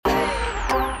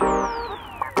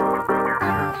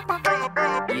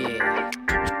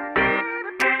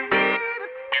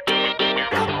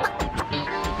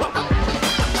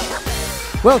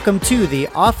Welcome to the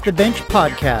Off the Bench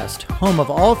podcast, home of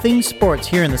all things sports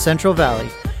here in the Central Valley.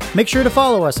 Make sure to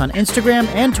follow us on Instagram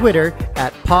and Twitter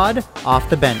at Pod Off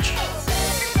the Bench.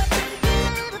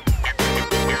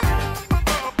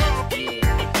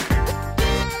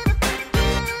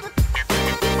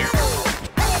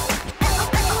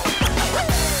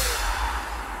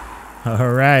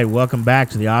 All right, welcome back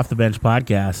to the Off the Bench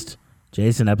podcast.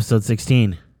 Jason, episode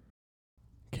 16.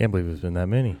 Can't believe it's been that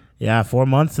many. Yeah, 4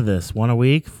 months of this, one a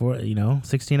week,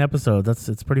 16 episodes.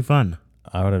 It's pretty fun.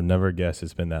 I would have never guessed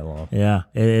it's been that long. Yeah,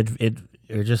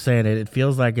 you're just saying it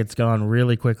feels like it's gone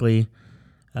really quickly.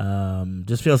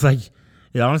 Just feels like,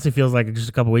 it honestly feels like just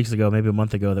a couple weeks ago, maybe a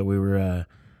month ago, that we were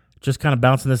just kind of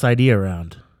bouncing this idea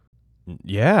around.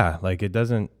 Yeah, like it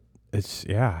doesn't. It's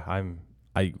when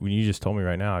you just told me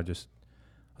right now, I was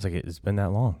like, it's been that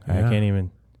long. Yeah. I can't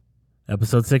even.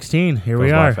 Episode 16. Here Goes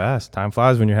we are. by fast. Time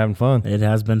flies when you're having fun. It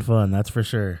has been fun, that's for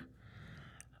sure.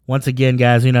 Once again,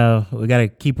 guys, we got to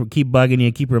keep bugging you,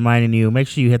 keep reminding you. Make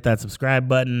sure you hit that subscribe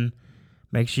button.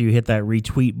 Make sure you hit that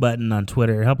retweet button on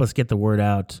Twitter. Help us get the word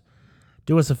out.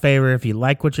 Do us a favor. If you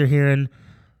like what you're hearing,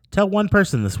 tell one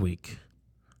person this week.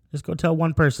 Just go tell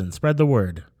one person. Spread the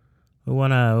word. We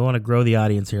want to grow the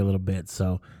audience here a little bit,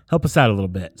 so help us out a little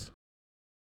bit.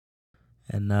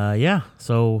 And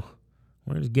so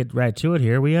we're going to get right to it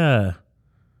here. We got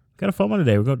a fun one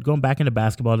today. We're going back into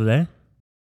basketball today.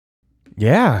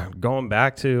 Yeah, going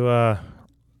back to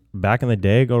back in the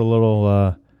day, go to a little,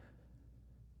 I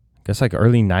guess like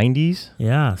early 90s.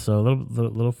 Yeah, so a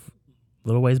little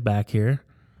ways back here.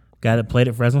 Guy that played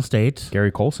at Fresno State.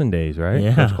 Gary Colson days, right?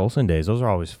 Yeah. Coach Colson days. Those are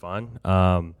always fun.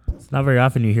 It's not very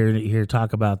often you hear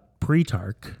talk about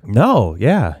pre-Tark. No,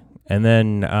 yeah. And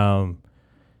then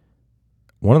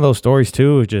one of those stories,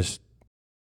 too, is just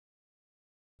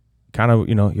kind of,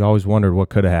 you always wondered what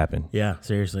could have happened. Yeah,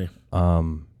 seriously.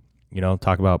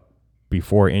 Talk about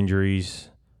before injuries,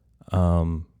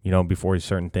 before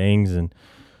certain things. And,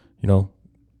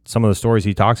 some of the stories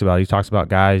he talks about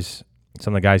guys,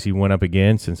 some of the guys he went up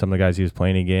against and some of the guys he was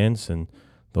playing against. And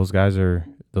those guys are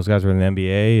in the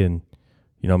NBA and,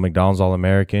 McDonald's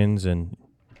All-Americans. And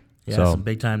yeah, so, some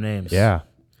big-time names. Yeah.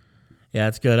 Yeah,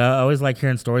 it's good. I always like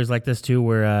hearing stories like this, too,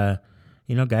 where,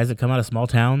 guys that come out of small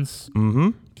towns,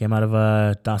 came out of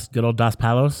good old Dos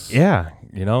Palos. Yeah,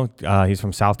 he's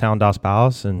from Southtown Dos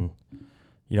Palos, and,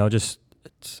 so this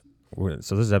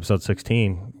is episode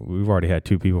 16. We've already had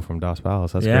two people from Dos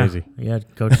Palos. That's crazy. Yeah,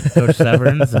 Coach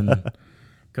Severns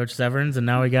and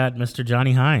now we got Mr.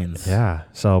 Johnny Hines. Yeah,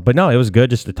 but no, it was good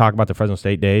just to talk about the Fresno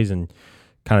State days and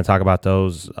kind of talk about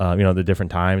those, the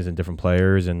different times and different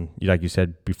players, and like you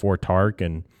said, before Tark,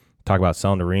 and talk about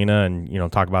Sound Arena, and,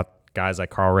 talk about guys like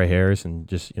Carl Ray Harris and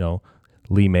just,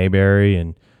 Lee Mayberry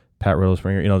and Pat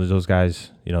Riddle-Springer, those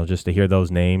guys, just to hear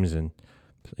those names, and,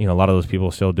 a lot of those people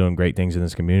are still doing great things in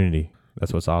this community.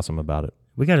 That's what's awesome about it.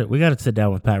 We got to sit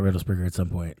down with Pat Riddle-Springer at some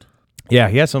point. Yeah,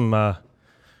 he has some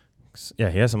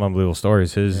unbelievable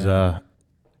stories. His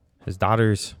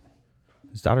daughters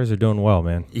are doing well,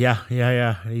 man. Yeah.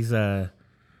 He's he's got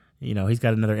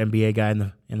another NBA guy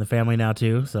in the family now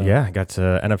too. So yeah, got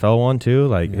an NFL one too.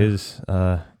 Like his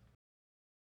so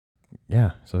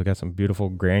we got some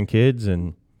beautiful grandkids,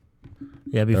 and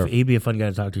he'd be a fun guy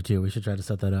to talk to too. We should try to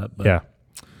set that up. But yeah.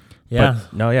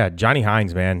 But, Johnny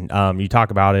Hines, man. You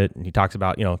talk about it, and he talks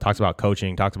about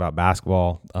coaching, talks about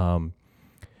basketball, and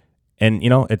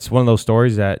it's one of those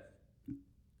stories that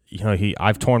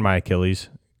I've torn my Achilles.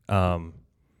 At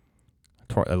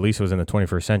least it was in the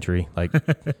 21st century. Like,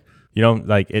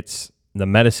 like it's the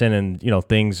medicine and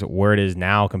things where it is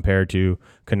now compared to,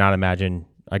 could not imagine,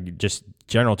 like, just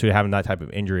general to having that type of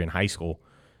injury in high school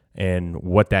and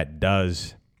what that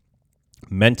does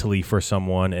mentally for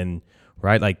someone. And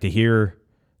right, like, to hear,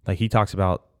 like, he talks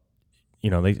about,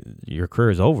 your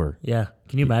career is over. Yeah.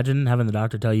 Can you imagine having the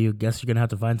doctor tell you, guess you're going to have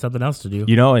to find something else to do?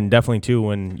 And definitely too,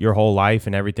 when your whole life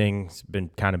and everything's been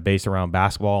kind of based around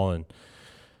basketball, and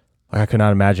I could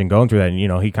not imagine going through that.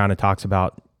 And, he kind of talks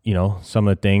about, some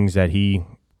of the things that he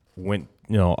went,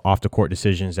 off the court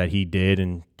decisions that he did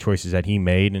and choices that he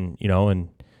made. And, and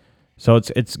so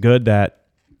it's good that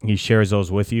he shares those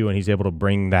with you, and he's able to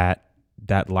bring that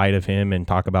light of him and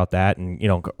talk about that, and,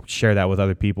 share that with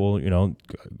other people,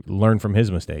 learn from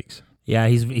his mistakes. Yeah.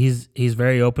 He's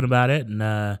very open about it.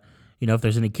 And, if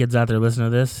there's any kids out there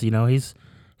listening to this,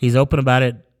 he's open about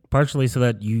it partially so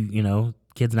that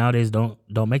kids nowadays don't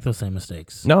make those same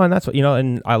mistakes. No, and that's what,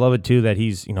 and I love it too that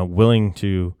he's, willing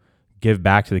to give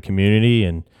back to the community.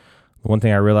 And one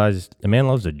thing I realized, the man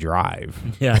loves to drive.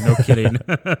 Yeah, no kidding.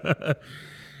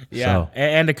 Yeah,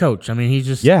 and a coach. I mean, he's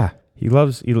just he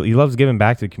loves giving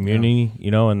back to the community,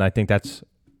 and I think that's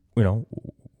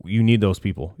you need those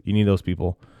people. You need those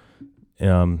people.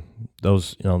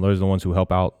 Those are the ones who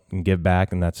help out and give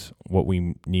back, and that's what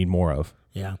we need more of.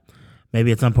 Yeah,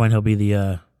 maybe at some point he'll be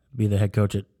the head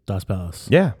coach at Dos Palace.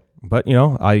 Yeah, but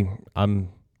I'm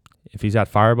if he's at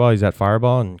Fireball, he's at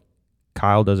Fireball, and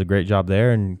Kyle does a great job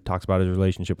there and talks about his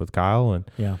relationship with Kyle, and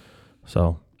yeah,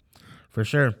 so for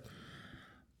sure.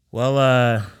 Well,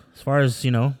 as far as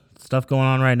stuff going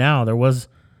on right now, there was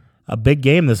a big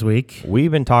game this week.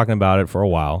 We've been talking about it for a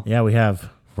while. Yeah, we have.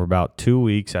 For about 2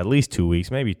 weeks, at least 2 weeks,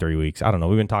 maybe 3 weeks. I don't know.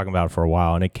 We've been talking about it for a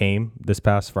while, and it came this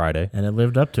past Friday. And it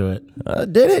lived up to it.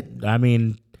 Did it? I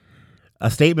mean,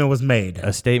 a statement was made.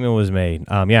 Carruthers,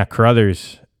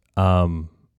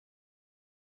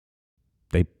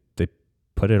 they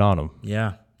put it on them.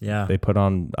 Yeah. They put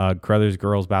on Carruthers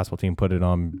girls basketball team, put it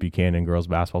on Buchanan girls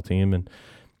basketball team, and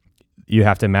you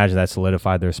have to imagine that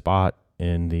solidified their spot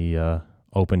in the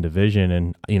open division.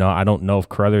 And I don't know if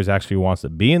Carruthers actually wants to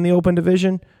be in the open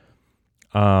division,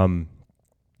 but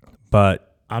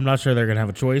I'm not sure they're gonna have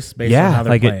a choice based on how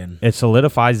they're playing. It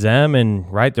solidifies them, and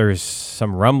there's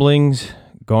some rumblings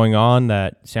going on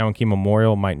that San Joaquin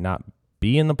Memorial might not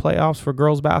be in the playoffs for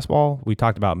girls basketball. We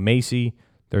talked about Macy,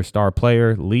 their star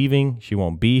player, leaving. She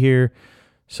won't be here,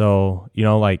 so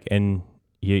and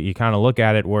you kind of look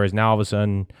at it, whereas now all of a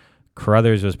sudden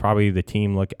Carruthers was probably the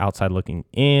team outside looking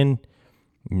in.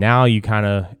 Now you kind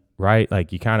of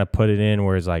put it in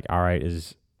where it's like, all right,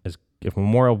 is if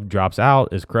Memorial drops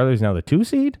out, is Carruthers now the 2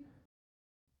 seed?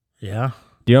 Yeah.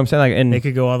 Do you know what I'm saying? And they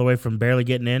could go all the way from barely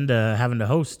getting in to having to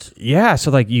host. Yeah,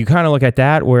 so you kind of look at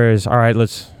that, whereas all right,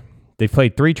 they've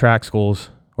played 3 track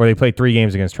schools, or they played 3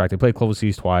 games against track. They played Clovis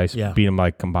East twice, beat them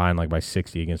combined by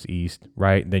 60 against East,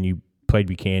 right? Then you played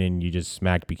Buchanan, you just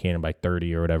smacked Buchanan by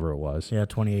 30 or whatever it was. Yeah,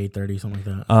 28-30, something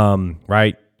like that.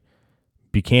 Right.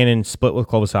 Buchanan split with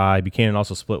Clovis High. Buchanan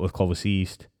also split with Clovis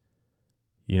East.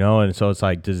 And so it's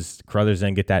like, does Carruthers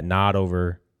then get that nod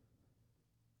over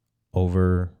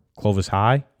Clovis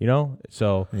High?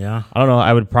 So yeah, I don't know.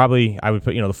 I would put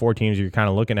the 4 teams you're kind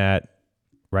of looking at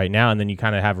right now, and then you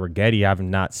kind of have Rigetti. I have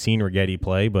not seen Rigetti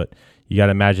play, but you got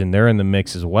to imagine they're in the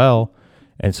mix as well.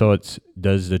 And so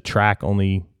does the track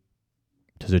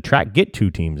get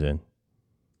 2 teams in?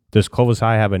 Does Clovis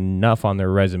High have enough on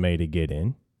their resume to get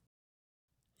in?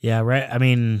 Yeah, right. I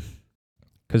mean,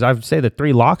 because I would say the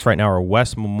 3 locks right now are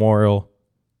West, Memorial,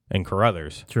 and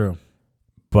Carruthers. True.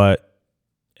 But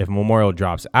if Memorial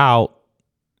drops out,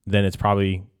 then it's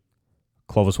probably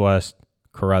Clovis West,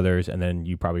 Carruthers, and then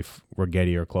you probably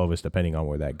Rigetti or Clovis, depending on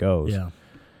where that goes. Yeah.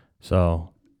 So,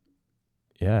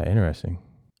 yeah, interesting.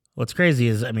 What's crazy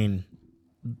is,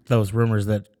 those rumors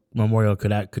that Memorial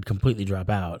could completely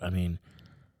drop out.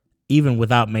 Even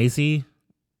without Macy,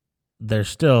 they're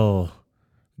still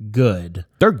good.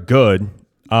 They're good.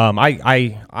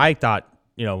 I thought,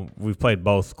 we've played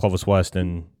both Clovis West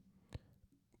and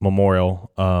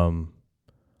Memorial.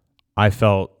 I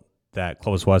felt that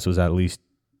Clovis West was at least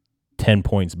 10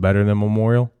 points better than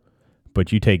Memorial,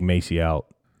 but you take Macy out,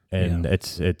 and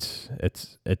it's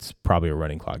probably a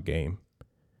running clock game.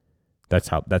 That's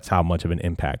how much of an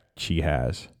impact she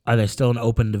has. Are they still an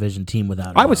open division team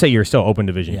without her? I would say you're still open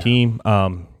division team.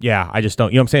 I just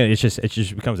don't. You know what I'm saying? It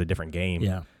just becomes a different game.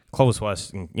 Yeah. Clovis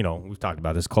West, we've talked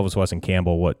about this. Clovis West and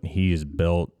Campbell, what he has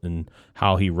built and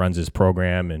how he runs his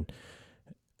program, and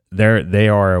they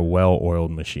are a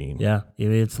well-oiled machine. Yeah,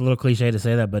 it's a little cliche to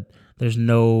say that, but there's they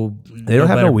don't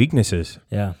have no weaknesses.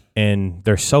 Yeah, and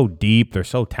they're so deep, they're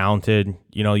so talented.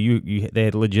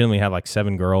 They legitimately have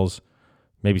 7 girls,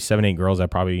 maybe 7, 8 girls that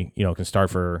probably can start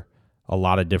for a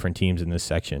lot of different teams in this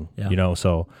section. Yeah.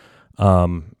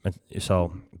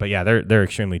 But yeah, they're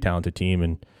extremely talented team,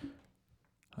 and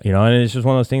and it's just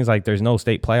one of those things, there's no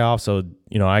state playoffs, so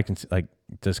I can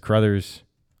does Carruthers,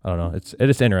 I don't know,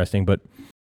 it's interesting, but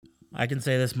I can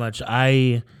say this much: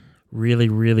 I really,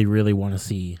 really, really want to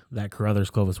see that Carruthers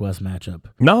Clovis West matchup.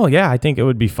 No, yeah, I think it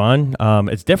would be fun.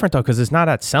 It's different though because it's not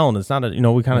at Seln. It's not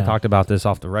we kind of talked about this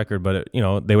off the record, but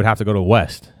they would have to go to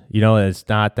West. It's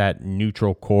not that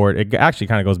neutral court. It actually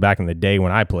kind of goes back in the day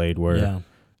when I played where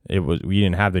we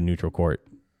didn't have the neutral court.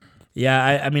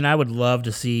 Yeah, I would love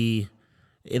to see,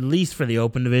 at least for the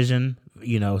open division,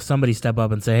 somebody step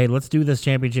up and say, hey, let's do this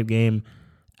championship game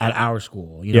at our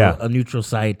school. A neutral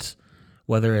site,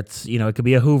 whether it's, it could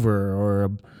be a Hoover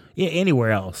or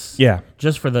anywhere else. Yeah.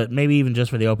 Maybe even just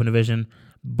for the open division.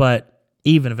 But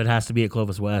even if it has to be at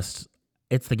Clovis West,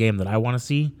 it's the game that I want to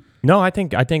see. No, I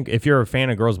think if you're a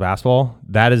fan of girls basketball,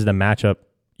 that is the matchup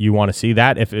you want to see.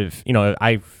 That if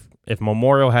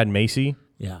Memorial had Macy,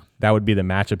 that would be the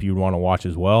matchup you'd want to watch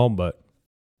as well. But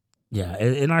yeah,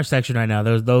 in our section right now,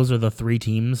 those are the 3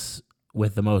 teams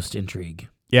with the most intrigue.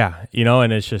 Yeah,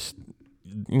 and it's just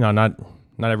not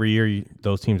every year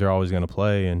those teams are always going to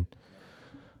play, and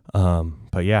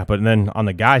but then on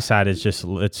the guy side,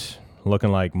 it's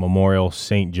looking like Memorial,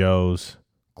 St. Joe's,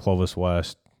 Clovis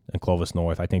West, and Clovis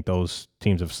North. I think those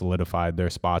teams have solidified their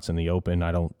spots in the Open.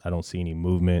 I don't see any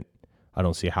movement. I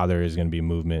don't see how there is going to be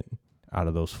movement out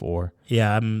of those 4.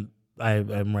 Yeah, I'm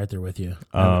right there with you.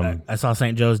 I saw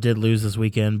St. Joe's did lose this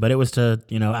weekend, but it was to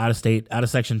out of state, out of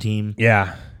section team.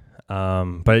 Yeah,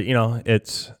 but I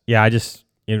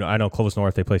know Clovis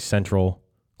North, they play Central.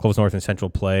 Clovis North and Central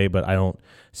play, but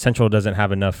Central doesn't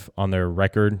have enough on their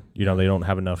record. They don't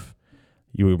have enough.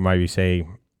 You would maybe say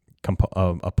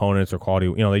opponents or quality.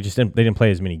 They didn't play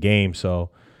as many games,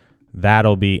 so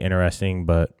that'll be interesting.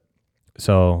 But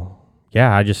so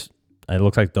yeah, it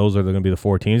looks like those are going to be the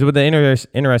 4 teams. But the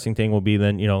interesting thing will be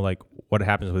then like what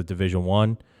happens with Division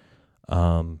I.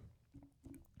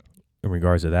 In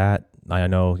regards to that, I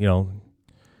know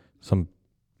some.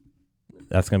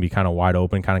 That's going to be kind of wide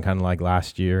open, kind of like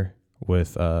last year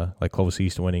with like Clovis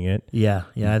East winning it. Yeah,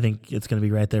 I think it's going to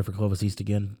be right there for Clovis East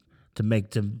again to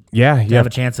have a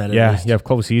chance at it. Yeah, you have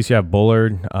Clovis East, you have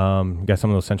Bullard, you got some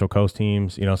of those Central Coast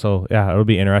teams, so yeah, it'll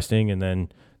be interesting. And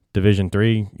then Division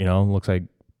III, looks like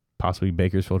possibly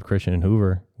Bakersfield Christian and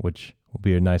Hoover, which will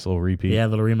be a nice little repeat. Yeah, a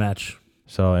little rematch.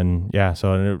 So and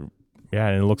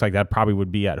it looks like that probably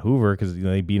would be at Hoover because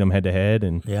they beat them head to head,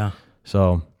 and yeah,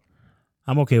 so.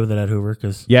 I'm okay with it at Hoover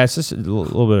because it's just a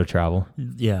little bit of travel.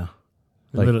 Yeah,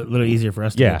 a little easier for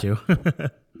us to get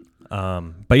to.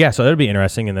 But yeah, so it'll be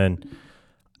interesting. And then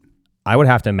I would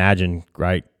have to imagine,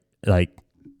 right? Like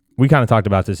we kind of talked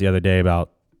about this the other day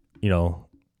about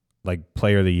like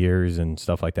player of the years and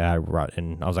stuff like that.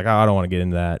 And I was like, I don't want to get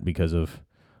into that because I don't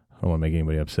want to make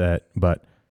anybody upset. But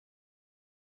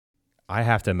I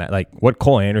have to like what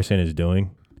Cole Anderson is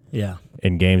doing. Yeah,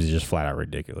 in games is just flat out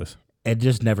ridiculous. It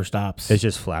just never stops. It's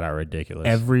just flat out ridiculous.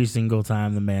 Every single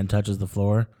time the man touches the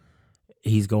floor,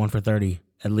 he's going for 30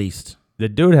 at least. The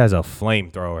dude has a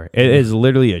flamethrower. It is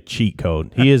literally a cheat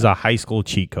code. He is a high school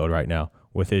cheat code right now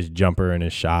with his jumper and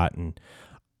his shot. And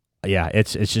yeah,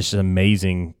 it's just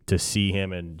amazing to see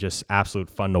him and just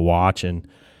absolute fun to watch. And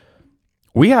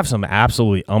we have some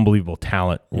absolutely unbelievable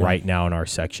talent right now in our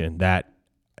section that,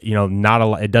 not a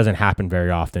lot. It doesn't happen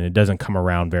very often. It doesn't come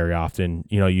around very often.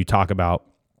 You talk about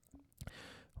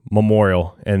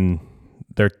Memorial and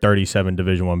their 37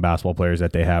 Division I basketball players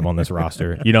that they have on this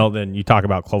roster. Then you talk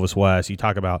about Clovis West, you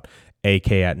talk about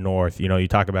AK at North, you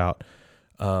talk about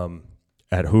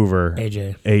at Hoover,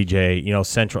 AJ,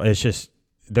 Central. It's just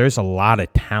there's a lot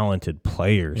of talented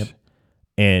players. Yep.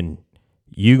 And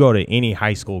you go to any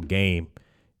high school game,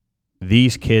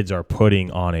 these kids are putting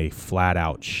on a flat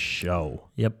out show.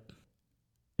 Yep.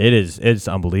 It's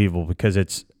unbelievable because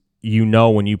it's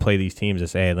when you play these teams,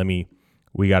 it's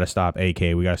we got to stop AK.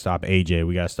 We got to stop AJ.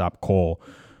 We got to stop Cole.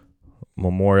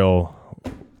 Memorial,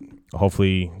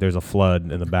 hopefully there's a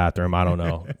flood in the bathroom. I don't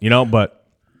know. But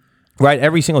right,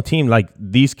 every single team, like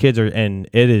these kids are, and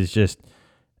it's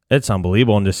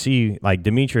unbelievable. And to see like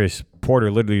Demetrius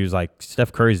Porter literally was like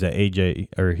Steph Curry's the AJ,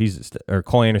 or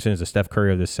Cole Anderson is the Steph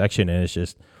Curry of this section. And it's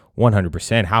just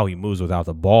 100% how he moves without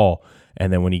the ball.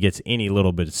 And then when he gets any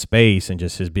little bit of space and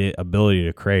just his ability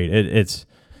to create,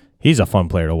 he's a fun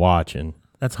player to watch. And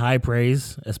that's high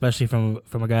praise, especially from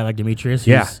a guy like Demetrius,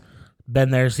 who's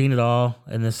been there, seen it all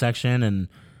in this section, and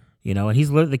and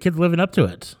the kid's living up to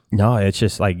it. No, it's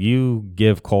just like you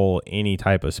give Cole any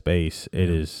type of space, it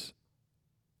is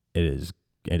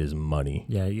money.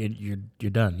 Yeah,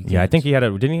 you're done. I think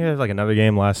didn't he have like another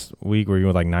game last week where he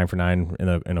went like 9 for 9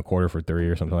 in a quarter for 3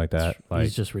 or something like that? Like,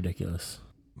 he's just ridiculous.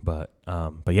 But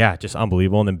yeah, just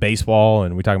unbelievable. And then baseball,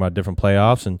 and we talking about different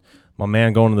playoffs, and my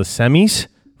man going to the semis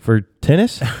for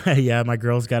tennis. Yeah, my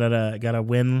girls got a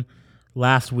win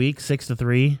last week,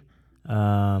 6-3.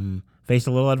 Faced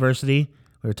a little adversity.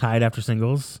 We were tied after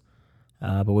singles,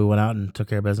 but we went out and took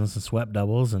care of business and swept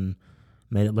doubles and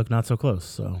made it look not so close.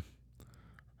 So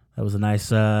that was a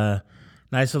nice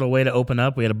little way to open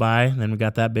up. We had a bye, and then we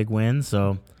got that big win.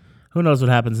 So who knows what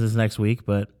happens this next week,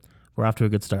 but we're off to a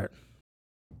good start.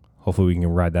 Hopefully we can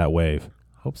ride that wave.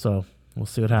 Hope so. We'll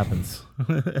see what happens.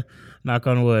 Knock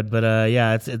on wood. But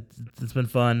yeah, it's been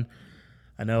fun.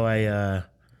 I know I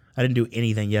didn't do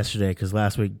anything yesterday because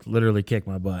last week literally kicked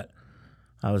my butt.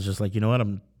 I was just like, you know what?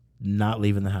 I'm not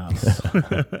leaving the house.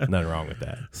 Nothing wrong with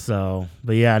that. So,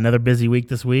 but yeah, another busy week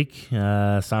this week.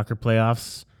 Soccer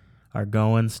playoffs are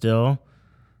going still,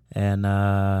 and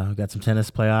we got some tennis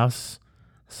playoffs.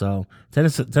 So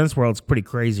tennis world's pretty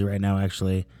crazy right now,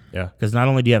 actually. Yeah. Because not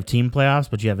only do you have team playoffs,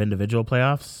 but you have individual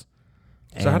playoffs.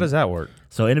 So how does that work?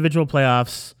 So individual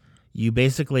playoffs, you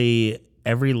basically,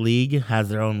 every league has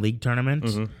their own league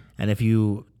tournament, and if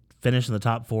you finish in the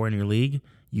top 4 in your league,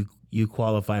 you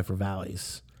qualify for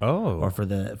valleys. Or for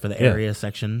the area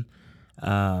section.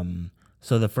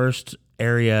 So the first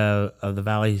area of the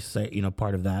valley,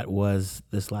 part of that was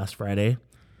this last Friday.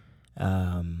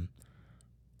 And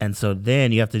so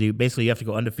then you have to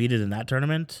go undefeated in that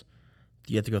tournament.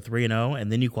 You have to go 3-0,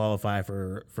 and then you qualify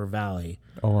for Valley,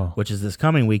 which is this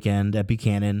coming weekend at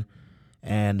Buchanan.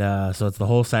 And so it's the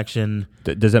whole section.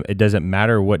 Does it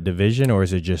matter what division, or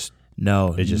is it just?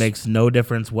 No, it makes no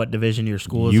difference what division your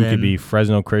school is in. You could be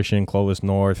Fresno Christian, Clovis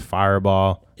North,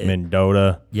 Fireball,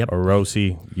 Mendota,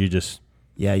 Orosi. You just...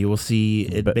 Yeah, you will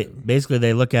see. Basically,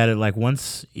 they look at it like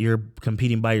once you're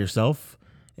competing by yourself,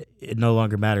 it no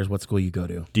longer matters what school you go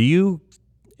to. Do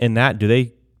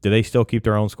they still keep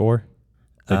their own score?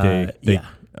 Yeah.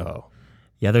 Oh.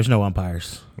 Yeah, there's no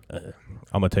umpires. I'm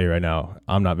going to tell you right now,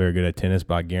 I'm not very good at tennis,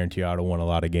 but I guarantee you I would have won a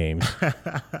lot of games.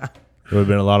 There would have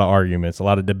been a lot of arguments, a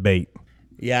lot of debate.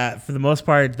 Yeah, for the most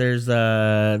part, there's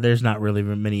not really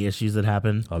many issues that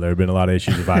happen. Oh, there have been a lot of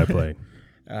issues if I had played.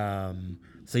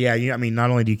 So yeah,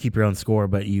 not only do you keep your own score,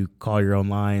 but you call your own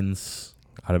lines.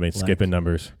 I'd have been skipping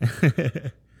numbers.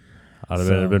 I'd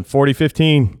have been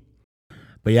 40-15.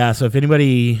 But yeah, so if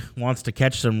anybody wants to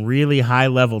catch some really high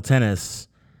level tennis,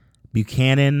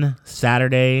 Buchanan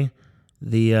Saturday,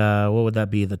 the what would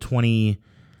that be? The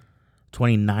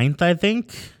 29th, I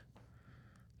think.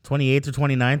 28th or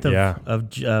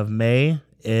 29th of May.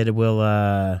 It will.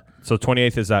 So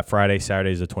 28th is that Friday.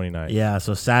 Saturday is the 29th. Yeah.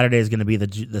 So Saturday is going to be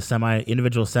the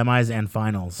individual semis and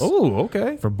finals. Oh,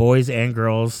 okay. For boys and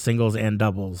girls, singles and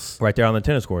doubles. Right there on the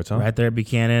tennis courts, huh? Right there at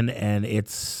Buchanan, and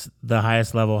it's the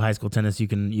highest level high school tennis you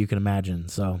can imagine.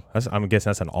 So I'm guessing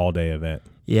that's an all day event.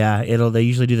 Yeah. They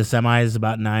usually do the semis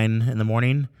about 9 in the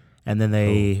morning, and then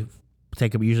they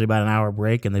take usually about an hour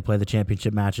break, and they play the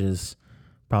championship matches.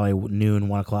 Probably noon,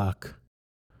 1 o'clock.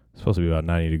 It's supposed to be about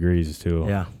 90 degrees too.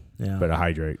 Yeah. Better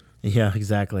hydrate. Yeah,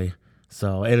 exactly.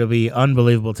 So it'll be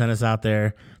unbelievable tennis out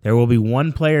there. There will be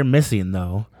one player missing,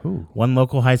 though. Ooh. One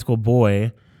local high school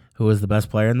boy who is the best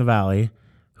player in the Valley,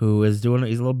 he's a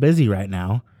little busy right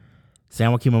now.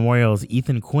 San Joaquin Memorial's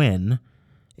Ethan Quinn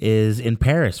is in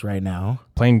Paris right now.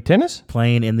 Playing tennis?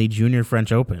 Playing in the Junior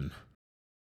French Open.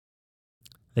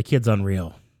 The kid's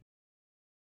unreal.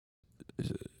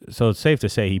 So it's safe to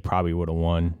say he probably would have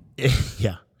won.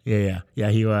 Yeah. He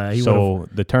so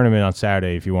the tournament on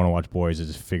Saturday, if you want to watch boys, is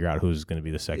just figure out who's going to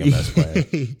be the second best player.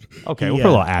 Okay, we'll put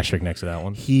a little asterisk next to that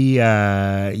one. He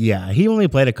only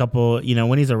played a couple.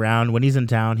 When he's around, when he's in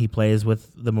town, he plays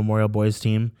with the Memorial boys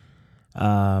team.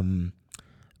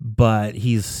 But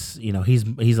he's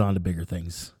on to bigger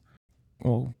things.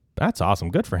 Well, that's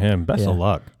awesome. Good for him. Best of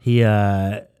luck.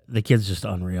 The kid's just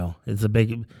unreal. It's a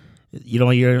big. You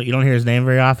don't hear his name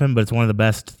very often, but it's one of the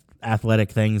best athletic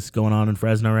things going on in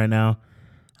Fresno right now.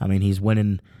 I mean, he's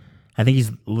winning. I think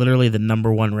he's literally the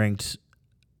number 1 ranked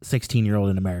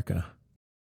 16-year-old in America.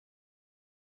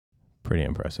 Pretty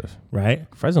impressive, right?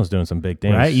 Fresno's doing some big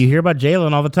things, right? You hear about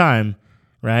Jalen all the time,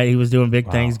 right? He was doing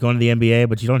big things, going to the NBA,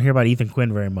 but you don't hear about Ethan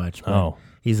Quinn very much. Oh,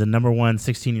 he's the number 1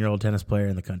 16-year-old tennis player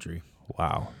in the country.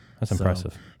 Wow, that's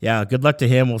impressive. Yeah, good luck to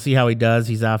him. We'll see how he does.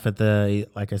 He's off at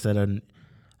like I said,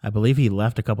 I believe he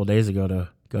left a couple days ago to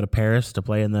go to Paris to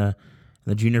play in the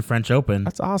Junior French Open.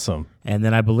 That's awesome. And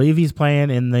then I believe he's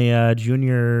playing in the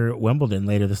Junior Wimbledon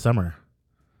later this summer.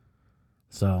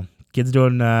 So kid's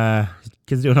doing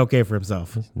okay for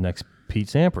himself. Next Pete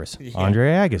Sampras,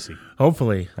 Andre Agassi.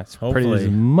 Hopefully. That's pretty as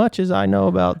much as I know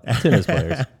about tennis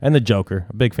players. And the Joker.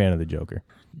 A big fan of the Joker.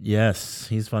 Yes,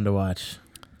 he's fun to watch.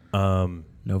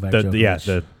 Novak Djokovic.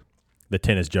 Djokovic. The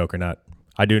tennis Joker, not...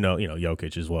 I do know,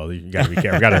 Jokic as well. You got to be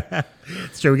careful.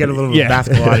 It's true. We got a little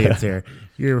basketball audience here.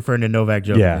 You're referring to Novak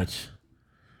Djokovic.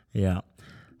 Yeah.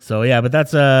 So, but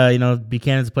that's,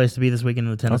 Buchanan's a place to be this weekend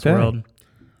in the tennis world.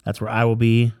 That's where I will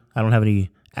be. I don't have any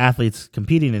athletes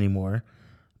competing anymore,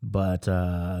 but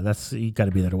you got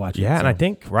to be there to watch it. Yeah, and I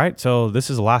think, so this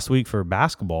is the last week for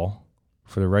basketball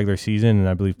for the regular season, and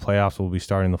I believe playoffs will be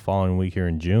starting the following week here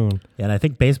in June. Yeah, and I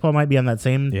think baseball might be on that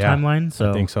same timeline. So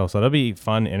I think so. So that'll be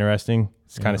fun, interesting.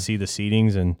 Just kind of see the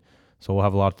seedings, and so we'll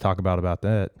have a lot to talk about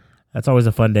that. That's always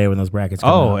a fun day when those brackets come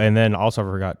out. And then also I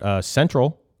forgot,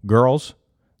 Central girls,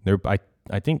 I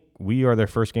think we are their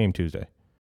first game Tuesday.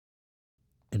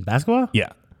 In basketball?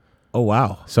 Yeah. Oh,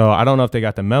 wow. So I don't know if they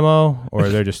got the memo or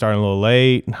they're just starting a little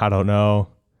late. I don't know.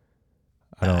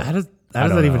 How does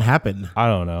that even happen? I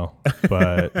don't know,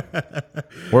 but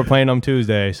we're playing them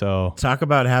Tuesday, so... Talk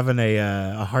about having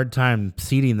a hard time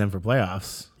seeding them for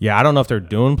playoffs. Yeah, I don't know if they're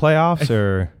doing playoffs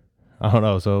or I don't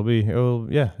know. So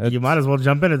You might as well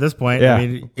jump in at this point. Yeah. I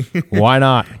mean, why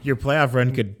not? your playoff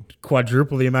run could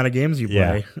quadruple the amount of games you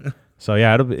play. So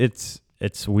yeah, it's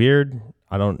weird.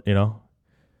 I don't, All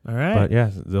right. but yeah,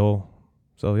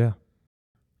 yeah,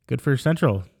 Good for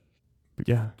Central.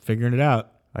 yeah. Figuring it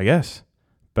out. I guess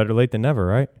better late than never,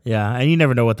 right? Yeah, and you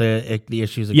never know what the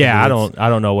issues are. Yeah, I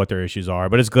don't know what their issues are,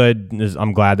 but it's good.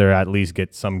 I'm glad they're at least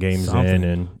get some games in,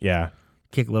 and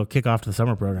kick off to the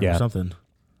summer program or something.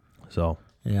 So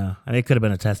yeah, I mean, it could have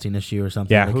been a testing issue or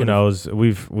something. Yeah, who knows?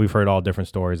 We've heard all different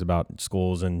stories about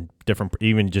schools and different,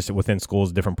 even just within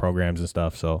schools, different programs and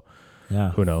stuff. So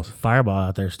yeah, who knows? Fireball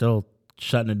out there still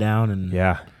shutting it down, and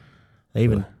they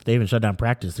even shut down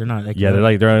practice. They're not.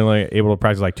 They're only able to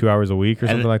practice like 2 hours a week or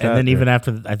something like that. And then even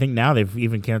after, I think now they've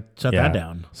even can't shut that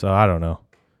down. So I don't know.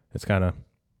 It's kind of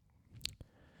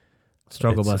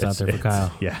struggle bus out there for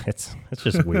Kyle. Yeah, it's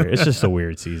just weird. It's just a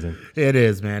weird season. It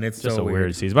is, man. It's just so a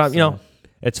weird season. But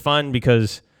it's fun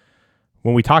because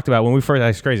when we first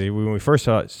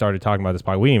started talking about this,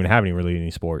 we didn't even have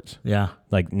any sports. Yeah.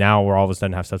 Like now we're all of a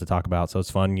sudden have stuff to talk about, so it's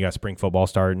fun. You got spring football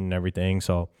starting and everything.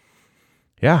 So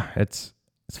yeah, it's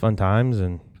fun times.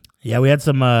 And yeah, we had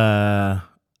some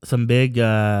big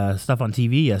stuff on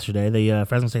TV yesterday. The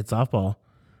Fresno State softball.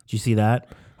 Did you see that?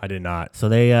 I did not. So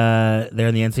they're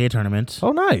in the NCAA tournament.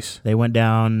 Oh, nice. They went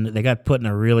down. They got put in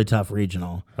a really tough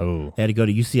regional. Oh. They had to go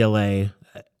to UCLA,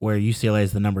 where UCLA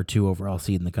is the number 2 overall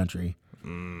seed in the country.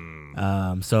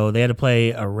 So they had to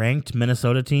play a ranked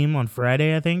Minnesota team on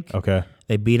Friday, I think. Okay.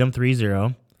 They beat them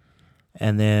 3-0.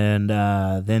 And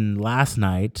then last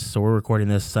night, so we're recording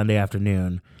this Sunday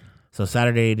afternoon. So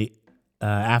Saturday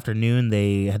afternoon,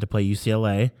 they had to play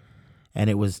UCLA,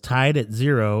 and it was tied at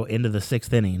 0 into the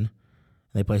 6th inning.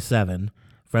 They play 7.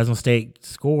 Fresno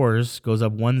State goes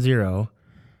up 1-0,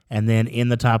 and then in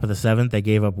the top of the 7th, they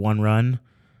gave up 1 run,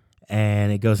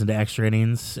 and it goes into extra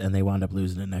innings, and they wound up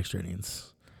losing in extra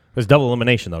innings. It was double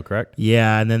elimination, though, correct?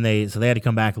 Yeah, and then they had to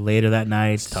come back later that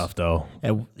night. It's tough, though.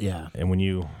 And when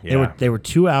they were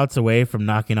 2 outs away from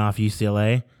knocking off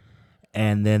UCLA,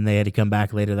 and then they had to come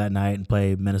back later that night and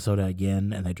play Minnesota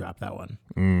again, and they dropped that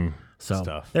one.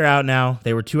 So they're out now.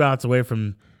 They were 2 outs away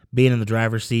from being in the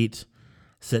driver's seat,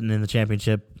 sitting in the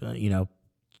championship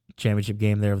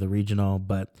game there of the regional,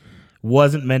 but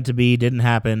wasn't meant to be. Didn't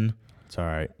happen. It's all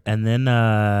right. And then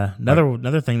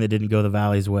another thing that didn't go the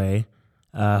Valley's way.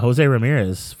 Jose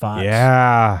Ramirez fought.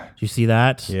 Yeah. Did you see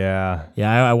that? Yeah.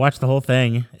 Yeah, I watched the whole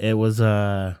thing. It was,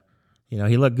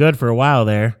 he looked good for a while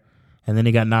there, and then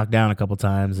he got knocked down a couple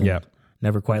times and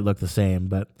never quite looked the same.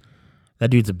 But that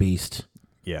dude's a beast.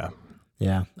 Yeah.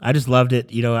 Yeah, I just loved it.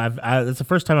 It's the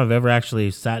first time I've ever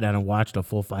actually sat down and watched a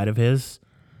full fight of his,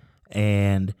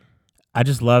 and I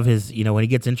just love his. When he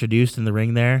gets introduced in the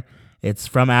ring there, it's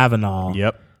from Avenal.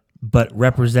 Yep. But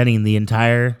representing the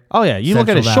entire. Oh yeah, you Central look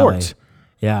at his Valley. shorts.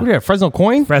 Yeah. What do you have, Fresno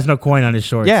coin? Fresno coin on his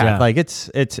shorts. Yeah, like it's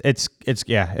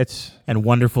and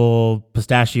wonderful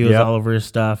pistachios all over his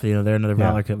stuff. They're another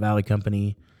Valley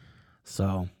company.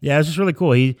 So yeah, it's just really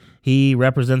cool. He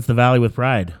represents the Valley with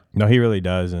pride. No, he really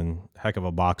does, and heck of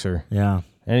a boxer. Yeah,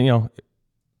 and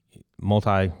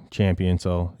multi-champion.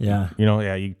 So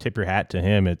you tip your hat to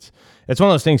him. It's one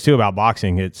of those things too about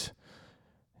boxing. It's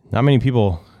not many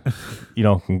people,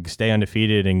 can stay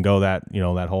undefeated and go that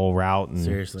that whole route. And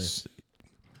seriously,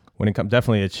 when it comes,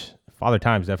 definitely it's Father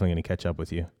Time's definitely going to catch up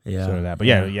with you. Yeah, sooner than that. But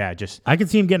just I could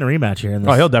see him getting a rematch here.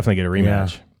 Oh, he'll definitely get a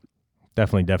rematch. Yeah.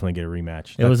 Definitely get a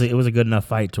rematch. It was a good enough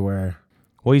fight to where.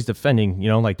 Well, he's defending.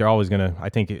 They're always gonna. I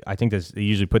think they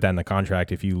usually put that in the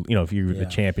contract. If you're the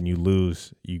champ and you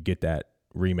lose, you get that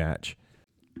rematch.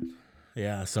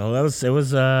 Yeah. So it was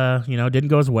didn't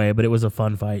go his way, but it was a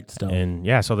fun fight still. And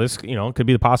so this could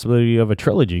be the possibility of a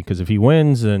trilogy because if he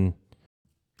wins, then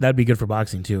that'd be good for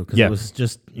boxing too. Because it was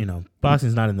just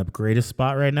boxing's not in the greatest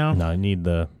spot right now. No, need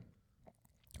the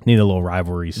little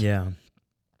rivalries. Yeah.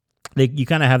 You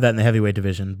kind of have that in the heavyweight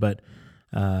division, but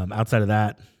outside of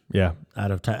that,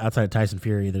 outside of Tyson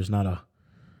Fury, there's not a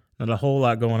whole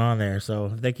lot going on there. So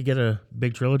if they could get a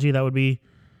big trilogy, that'd be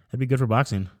good for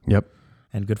boxing. Yep,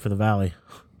 and good for the Valley.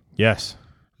 Yes,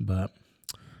 but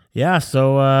yeah.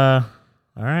 So all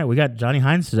right, we got Johnny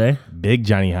Hines today. Big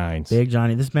Johnny Hines. Big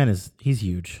Johnny. This man he's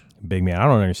huge. Big man. I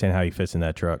don't understand how he fits in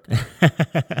that truck.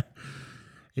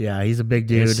 Yeah, he's a big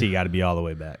dude. His seat got to be all the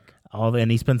way back.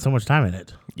 And he spent so much time in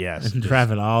it. Yes. And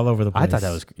traveling all over the place. I thought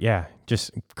that was,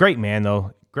 just great man,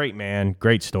 though. Great man.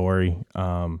 Great story.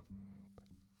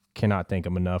 Cannot thank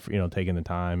him enough for, taking the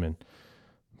time.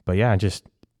 But it's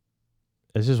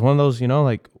just one of those,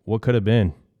 like what could have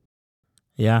been.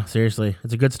 Yeah, seriously.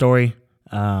 It's a good story.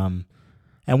 And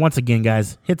once again,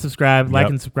 guys, hit subscribe, like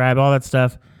and subscribe, all that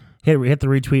stuff. hit the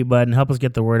retweet button. Help us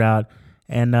get the word out.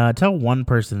 And tell one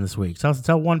person this week.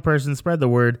 Tell one person. Spread the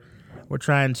word. We're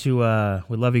trying to.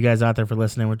 We love you guys out there for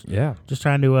listening. We're just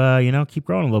trying to keep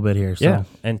growing a little bit here. So. Yeah,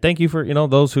 and thank you for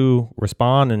those who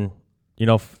respond and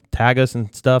tag us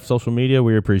and stuff. Social media,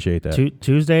 we appreciate that.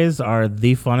 Tuesdays are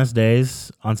the funnest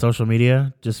days on social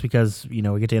media, just because we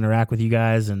get to interact with you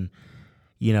guys and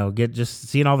get just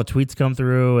seeing all the tweets come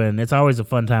through, and it's always a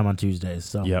fun time on Tuesdays.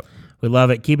 So we love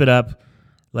it. Keep it up.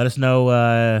 Let us know.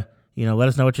 Let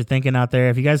us know what you're thinking out there.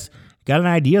 If you guys got any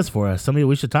ideas for us, somebody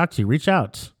we should talk to, reach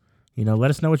out.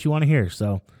 Let us know what you want to hear.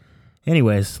 So,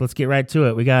 anyways, let's get right to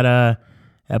it. We got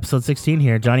episode 16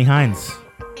 here. Johnny Hines.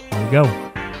 Here we go.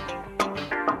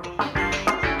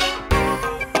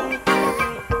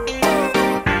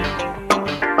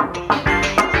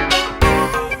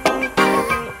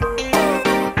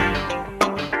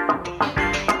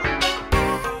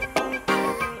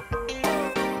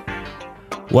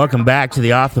 Welcome back to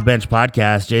the Off the Bench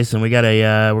podcast, Jason. We got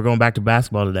we're going back to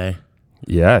basketball today.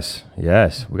 Yes.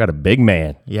 We got a big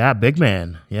man. Yeah, big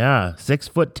man. Yeah,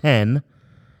 6'10",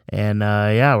 and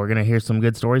we're gonna hear some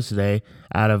good stories today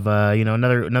out of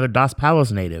another Dos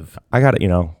Palos native. I got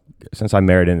since I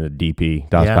married into DP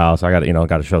Dos Palos, I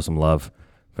got to show some love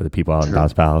for the people out in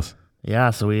Dos Palos.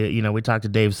 Yeah, so we talked to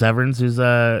Dave Severns, who's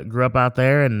grew up out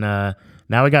there, and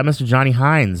now we got Mr. Johnny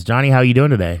Hines. Johnny, how you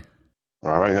doing today?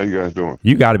 All right, how you guys doing?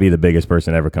 You got to be the biggest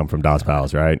person ever come from Dos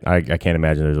Palos, right? I can't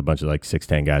imagine there's a bunch of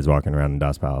 6'10" guys walking around in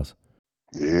Dos Palos.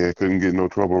 Yeah, couldn't get no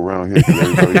trouble around here.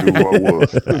 Everybody knew who I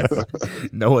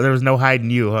was. No, there was no hiding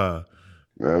you, huh?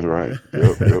 That's right.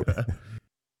 Yep.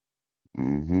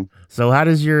 Mm-hmm. So how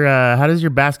does your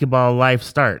basketball life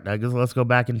start? I guess let's go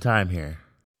back in time here.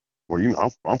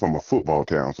 Well, I'm from a football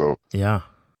town, so yeah.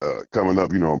 Coming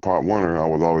up, in Part One, I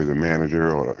was always a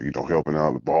manager or helping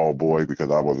out the ball boy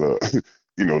because I was the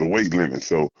weight limit.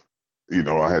 So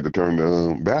I had to turn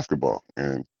to basketball,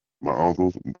 and my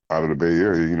uncles out of the Bay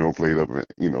Area, played up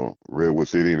in Redwood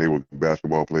City, and they were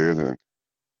basketball players, and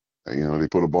they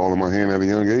put a ball in my hand at a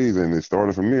young age, and it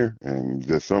started from there, and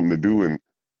just something to do and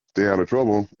stay out of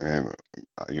trouble. And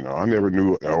I never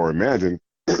knew or imagined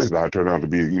that I'd turn out to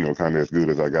be kind of as good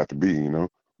as I got to be,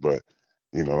 but.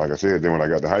 Like I said, then when I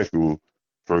got to high school,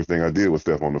 first thing I did was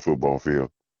step on the football field.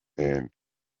 And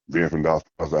being from Dallas,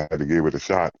 I had to give it a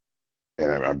shot.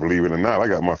 And I believe it or not, I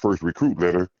got my first recruit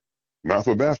letter, not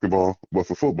for basketball, but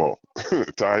for football,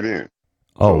 tied in.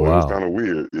 Oh, so wow. It was kind of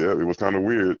weird. Yeah, it was kind of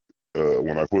weird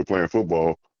when I quit playing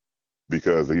football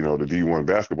because, the D1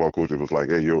 basketball coach was like,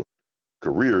 hey, your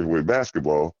career is with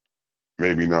basketball,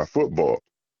 maybe not football.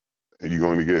 And you're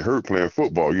going to get hurt playing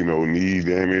football, knee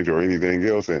damage or anything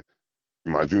else. And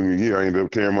my junior year, I ended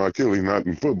up tearing my Achilles, not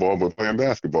in football, but playing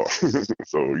basketball. So,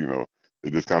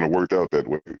 it just kind of worked out that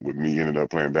way with me ending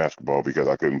up playing basketball because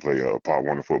I couldn't play Part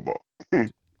 1 of football.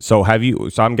 So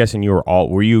I'm guessing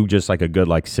were you just a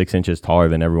good 6 inches taller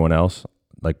than everyone else?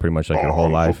 Pretty much your whole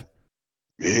life?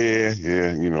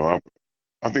 Yeah.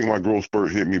 I think my growth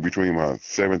spurt hit me between my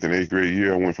 7th and 8th grade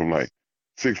year. I went from 6'1",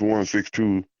 6'2"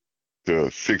 to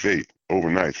 6'8"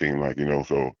 overnight, seemed like,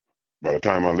 so. By the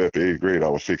time I left the 8th grade, I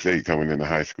was 6'8" coming into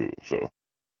high school. So,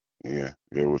 yeah,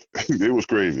 it was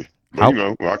crazy. But,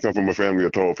 I come from a family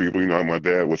of tall people. My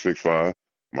dad was 6'5",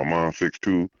 my mom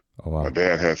 6'2". Oh, wow. My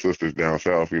dad had sisters down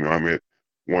south. I met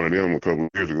one of them a couple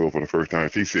of years ago for the first time.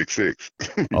 She's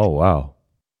 6'6". Oh, wow.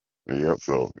 Yep,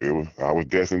 so I was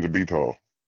destined to be tall.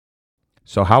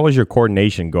 So how was your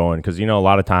coordination going? Because, a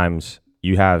lot of times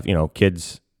you have,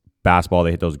 kids, basketball,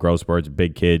 they hit those growth spurts,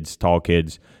 big kids, tall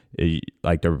kids.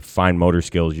 Their fine motor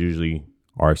skills usually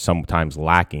are sometimes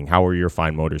lacking. How are your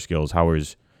fine motor skills? How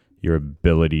is your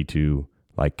ability to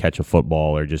catch a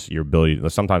football or just your ability?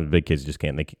 Sometimes big kids just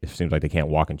can't. It seems like they can't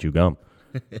walk and chew gum.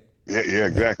 Yeah,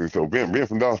 exactly. So being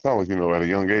from Dallas College, at a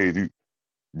young age,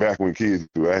 back when kids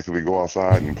would actually go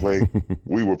outside and play,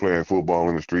 we were playing football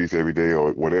in the streets every day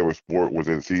or whatever sport was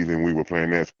in season. We were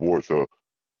playing that sport. So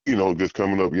just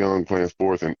coming up young playing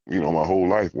sports and my whole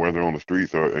life, whether on the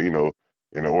streets or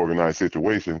in an organized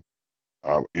situation,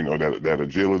 that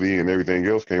agility and everything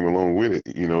else came along with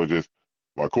it. Just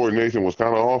my coordination was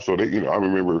kind of off. So I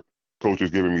remember coaches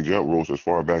giving me jump ropes as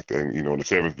far back then, the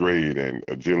 7th grade and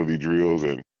agility drills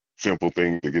and simple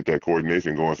things to get that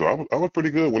coordination going. So I was pretty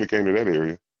good when it came to that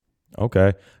area.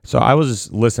 Okay. So I was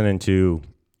listening to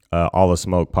All the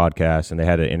Smoke podcast, and they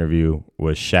had an interview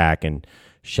with Shaq, and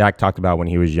Shaq talked about when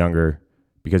he was younger,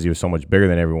 because he was so much bigger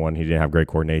than everyone, he didn't have great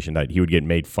coordination, that he would get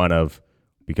made fun of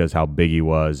because how big he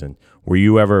was. And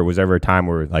was ever a time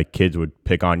where kids would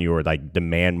pick on you or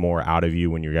demand more out of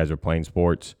you when you guys were playing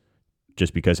sports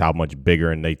just because how much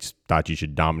bigger and they thought you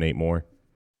should dominate more?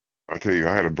 I tell you,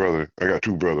 I had a brother. I got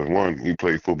two brothers. One, he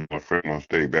played football at Fresno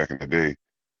State back in the day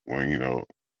when,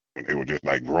 when they were just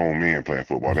like grown men playing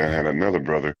football. Then I had another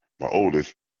brother, my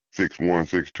oldest, 6'1",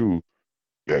 6'2",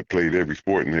 that played every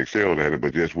sport and excelled at it,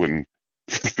 but just wouldn't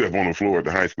step on the floor at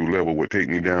the high school level, would take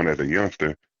me down as a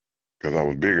youngster because I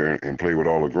was bigger and played with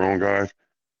all the grown guys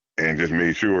and just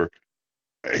made sure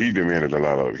he demanded a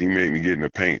lot of it. He made me get in the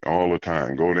paint all the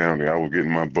time, go down there. I was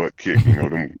getting my butt kicked.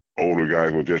 Them older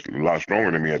guys were just a lot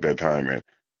stronger than me at that time, and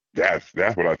that's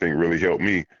what I think really helped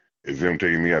me is them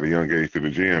taking me at a young age to the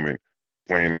gym and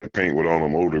playing in the paint with all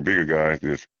them older, bigger guys.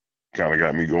 Just kind of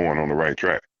got me going on the right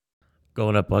track.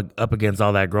 Going up against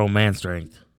all that grown man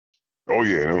strength. Oh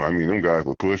yeah, I mean them guys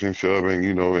were pushing, shoving,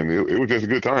 and it was just a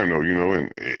good time though,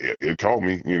 and it taught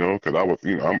me, because I was,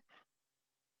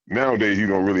 nowadays you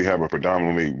don't really have a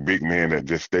predominantly big man that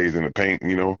just stays in the paint,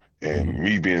 and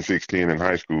me being 16 in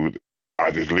high school,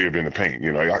 I just lived in the paint.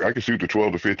 I could shoot the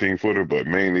 12 to 15 footer, but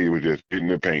mainly it was just in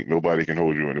the paint. Nobody can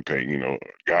hold you in the paint.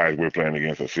 Guys we're playing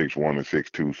against a 6'1" and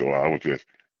 6'2", so I was just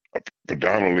a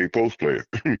predominantly post player.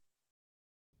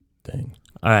 Dang.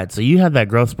 All right, so you had that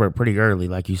growth spurt pretty early,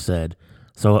 like you said.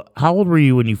 So how old were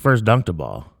you when you first dunked a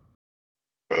ball?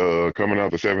 Coming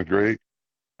out the seventh grade,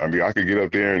 I mean, I could get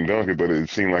up there and dunk it, but it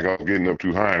seemed like I was getting up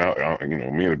too high,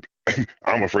 and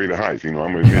I'm afraid of heights. I'm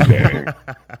gonna admit that.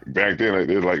 And back then,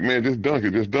 it was like, man, just dunk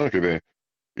it, just dunk it.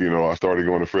 And I started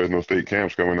going to Fresno State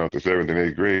camps coming out the seventh and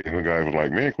eighth grade, and the guy was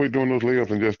like, man, quit doing those layups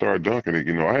and just start dunking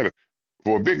it.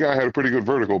 For a big guy, I had a pretty good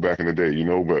vertical back in the day,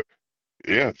 but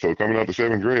yeah. So coming out the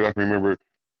seventh grade, I can remember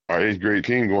our eighth grade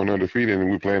team going undefeated, and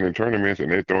we playing in tournaments,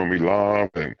 and they're throwing me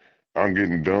lobs, and I'm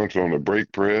getting dunks on the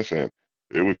break press, and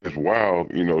it was just wild,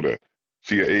 to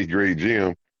see an eighth grade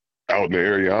gym out in the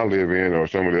area I live in, or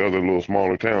some of the other little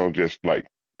smaller towns, just like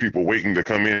people waiting to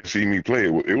come in and see me play.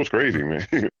 It was crazy, man.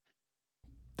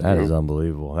 That is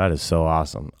unbelievable. That is so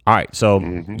awesome. All right, so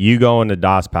Mm-hmm. you go into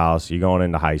Doss Palace, you going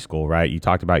into high school, right? You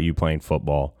talked about you playing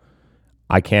football.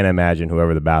 I can't imagine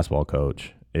whoever the basketball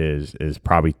coach is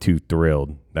probably too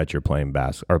thrilled that you're playing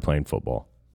playing football.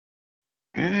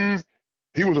 Mm-hmm.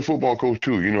 He was a football coach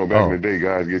too. Back in the day,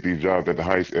 guys get these jobs at the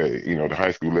high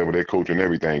school level. They're coaching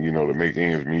everything, to make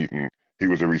ends meet. And he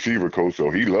was a receiver coach, so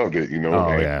he loved it, Oh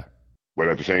And yeah. but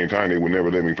at the same time, they would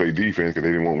never let me play defense because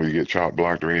they didn't want me to get chopped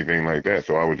blocked or anything like that.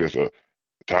 So I was just a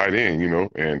tight end,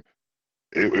 and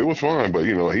it was fun. But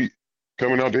he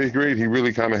coming out to eighth grade, he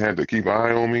really kind of had to keep an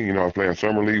eye on me. I was playing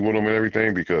summer league with him and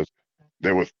everything because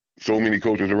there was so many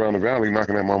coaches around the valley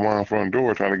knocking at my mom's front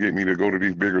door trying to get me to go to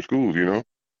these bigger schools,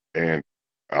 And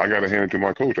I got to hand it to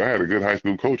my coach. I had a good high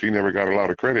school coach. He never got a lot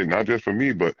of credit, not just for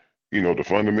me, but the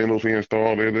fundamentals he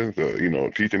installed in us,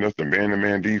 teaching us the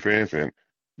man-to-man defense, and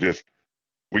just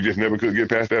we just never could get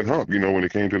past that hump. When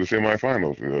it came to the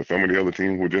semifinals, some of the other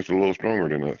teams were just a little stronger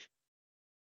than us.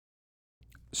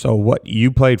 So what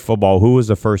you played football? Who was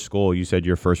the first school? You said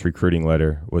your first recruiting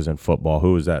letter was in football.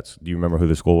 Who was that? Do you remember who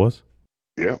the school was?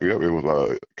 Yep. It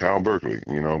was Cal Berkeley.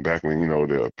 Back when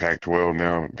the Pac-12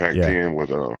 now Yeah. Pac-10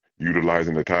 was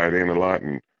utilizing the tight end a lot,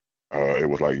 and it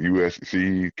was like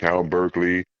USC, Cal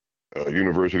Berkeley,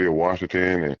 University of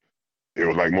Washington, and it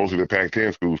was like most of the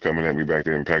Pac-10 schools coming at me back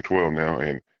then in Pac-12 now,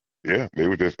 and yeah,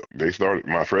 they started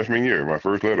my freshman year. My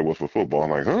first letter was for football. I'm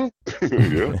like, huh?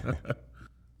 Yeah.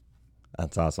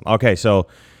 That's awesome. Okay, so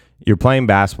you're playing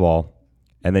basketball,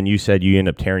 and then you said you end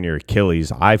up tearing your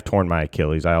Achilles. I've torn my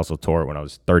Achilles. I also tore it when I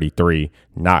was 33.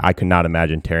 I could not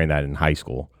imagine tearing that in high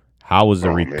school. How was the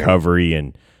Oh man, recovery?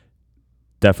 And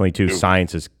definitely, too, It-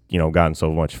 science has gotten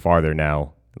so much farther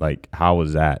now. Like, how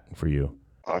was that for you?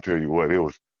 I'll tell you what,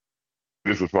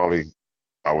 this was probably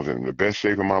I was in the best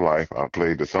shape of my life. I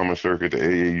played the summer circuit, the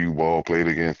AAU ball, played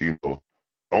against,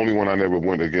 only one I never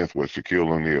went against was Shaquille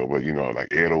O'Neal, but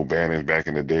like Ed O'Bannon back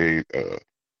in the day,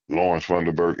 Lawrence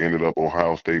Funderburk ended up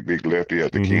Ohio State, big lefty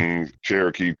at the Mm-hmm. Kings,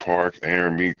 Cherokee Parks,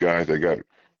 Aaron Meek, guys that got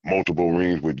multiple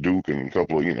rings with Duke and a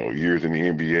couple of, years in the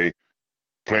NBA,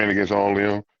 playing against all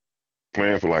them,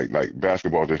 playing for like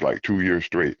basketball just like 2 years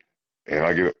straight.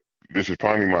 And this is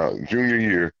probably my junior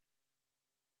year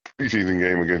preseason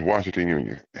game against Washington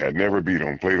Union. Had never beat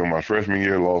them. Played them my freshman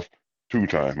year, lost 2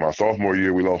 times. My sophomore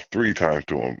year, we lost 3 times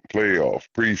to them. Playoffs,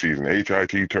 preseason,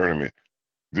 HIT tournament.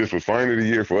 This was finally the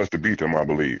year for us to beat them, I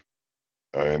believe.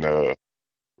 And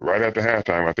right after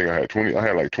halftime, I think I had 20. I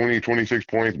had like 20, 26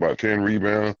 points, about 10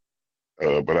 rebounds.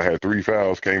 But I had 3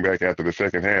 fouls. Came back after the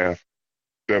second half,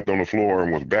 stepped on the floor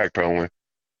and was backpedaling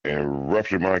and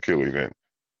ruptured my Achilles. And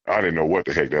I didn't know what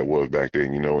the heck that was back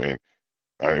then,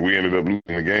 And we ended up losing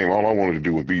the game. All I wanted to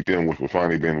do was beat them, which would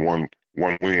finally been one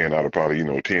win out of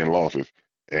probably 10 losses.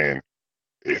 And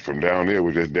from down there it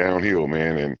was just downhill,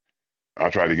 man. And I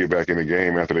tried to get back in the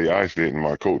game after they iced it, and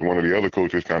my coach, one of the other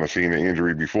coaches, kind of seen the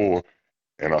injury before,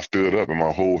 and I stood up, and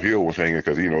my whole heel was hanging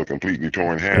because it completely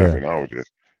tore in half, Yeah. and I was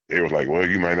just, it was like, well,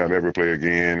 you might not ever play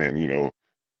again, and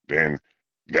then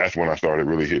that's when I started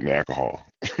really hitting alcohol.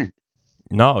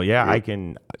 No, yeah, I Yep.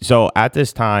 can. So at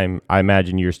this time, I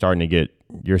imagine you're starting to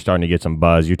get some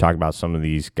buzz. You talk about some of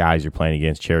these guys you're playing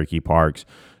against, Cherokee Parks.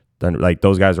 Then, like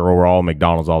those guys are overall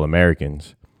McDonald's All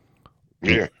Americans.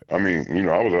 Yeah, I mean,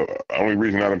 I was only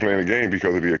reason I didn't play in the game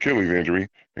because of the Achilles injury.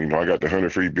 I got the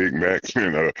 100 free Big Macs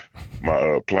and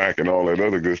my plaque and all that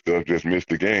other good stuff. Just missed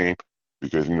the game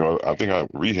because I think I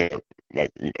rehab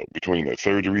like between the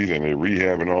surgeries and the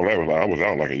rehab and all that I was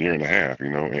out like a year and a half.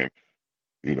 And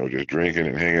just drinking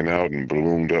and hanging out and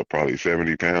ballooned up probably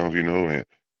 70 pounds. And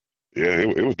yeah,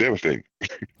 it was devastating.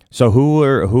 So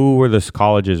who were the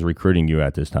colleges recruiting you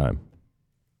at this time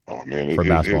Oh man, for here's a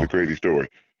basketball? crazy story.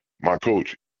 My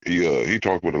coach, he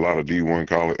talked with a lot of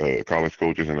D1 college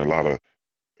coaches and a lot of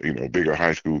bigger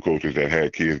high school coaches that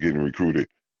had kids getting recruited.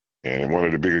 And one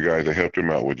of the bigger guys that helped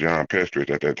him out was John Pestrich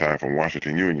at that time from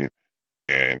Washington Union.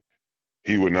 And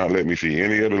he would not let me see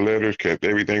any of the letters, kept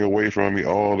everything away from me,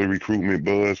 all the recruitment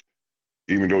buzz,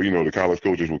 even though, the college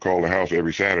coaches would call the house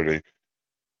every Saturday.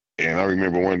 And I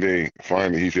remember one day,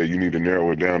 finally, he said, you need to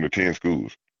narrow it down to 10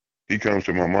 schools. He comes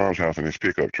to my mom's house in his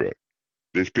pickup truck.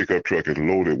 This pickup truck is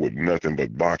loaded with nothing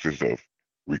but boxes of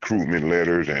recruitment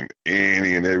letters and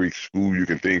any and every school you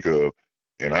can think of.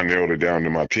 And I narrowed it down to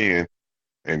my 10.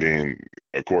 And then,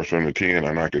 of course, from the 10,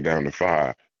 I knocked it down to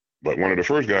 5. But one of the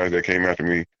first guys that came after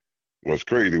me was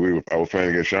crazy. I was playing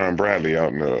against Sean Bradley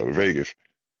out in Vegas,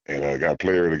 and I got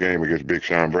player of the game against Big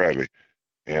Sean Bradley,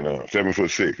 and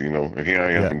 7'6", and here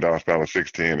I am Yeah. from Dallas Palace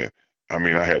 6'10", and I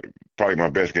mean I had probably my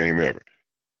best game ever.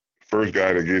 First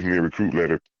guy that gives me a recruit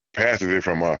letter passes it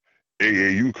from my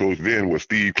AAU coach then was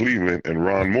Steve Cleveland and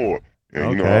Ron Moore, and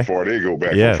you know how Okay. far they go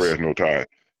back from Yes. Fresno Tide,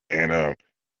 and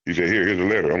he said, here's a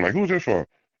letter. I'm like, who's this for?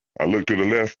 I look to the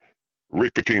left,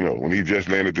 Rick Pitino, when he just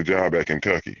landed the job at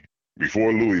Kentucky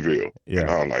before Louisville. And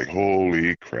Yeah. I was like,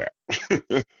 holy crap.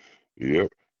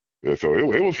 Yep. Yeah, so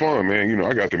it was fun, man.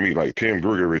 I got to meet like Tim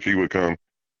Grigorich. He would come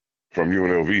from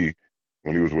UNLV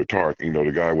when he was with Tark,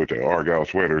 the guy with the Argyle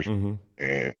sweaters. Hmm.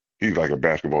 And he's like a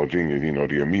basketball genius,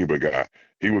 the amoeba guy.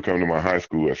 He would come to my high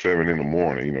school at 7 in the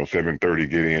morning, 7:30,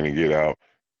 get in and get out.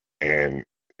 And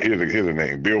here's a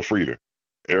name, Bill Frieder,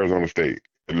 Arizona State,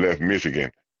 left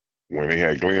Michigan when they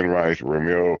had Glenn Rice,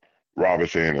 Ramel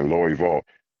Robinson, and Lloyd Vaught.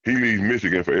 He leaves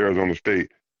Michigan for Arizona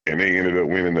State, and they ended up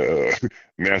winning the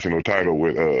national title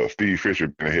with Steve Fisher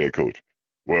being the head coach.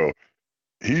 Well,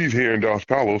 he's here in Dos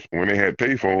Palos when they had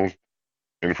payphones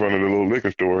in front of the little liquor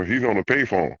store. He's on the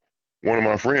payphone. One of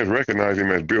my friends recognized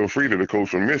him as Bill Frieder, the coach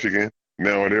from Michigan,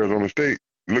 now at Arizona State,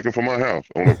 looking for my house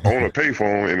on a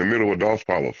payphone in the middle of Dos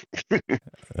Palos.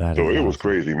 That So is it was awesome.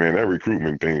 crazy, man. That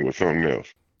recruitment thing was something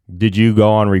else. Did you go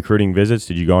on recruiting visits?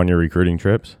 Did you go on your recruiting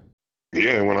trips?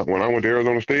 Yeah, when I went to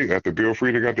Arizona State after Bill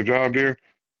Frieder got the job there,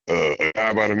 a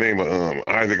guy by the name of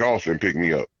Isaac Austin picked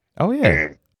me up, Oh yeah.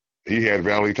 and he had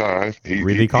Valley ties. He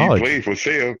Reed he, he College. played for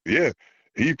Shell. Yeah,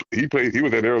 he played. He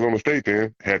was at Arizona State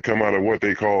then. Had come out of what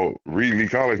they call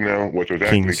Reed College now, which was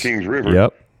actually Kings. Kings River.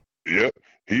 Yep. Yep.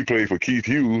 He played for Keith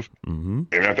Hughes, Hmm.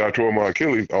 and after I tore my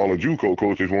Achilles, all the JUCO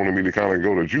coaches wanted me to kind of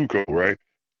go to JUCO, right?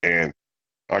 And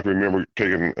I can remember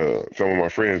taking some of my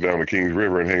friends down to Kings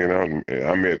River and hanging out, and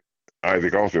I met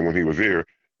Isaac Austin when he was there.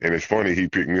 And it's funny, he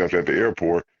picked me up at the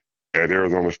airport at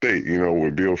Arizona State,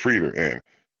 with Bill Frieder,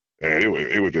 and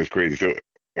it was just crazy. So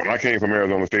when I came from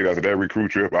Arizona State after that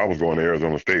recruit trip, I was going to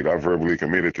Arizona State. I verbally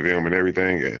committed to them and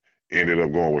everything, and ended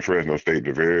up going with Fresno State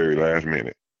the very last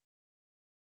minute.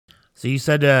 So you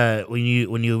said when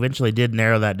you eventually did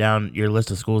narrow that down, your list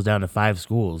of schools down to 5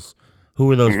 schools. Who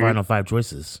were those Hmm. final 5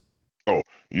 choices? Oh,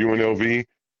 UNLV,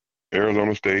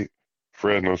 Arizona State,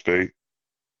 Fresno State,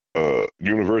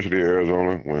 University of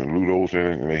Arizona when Lute Olson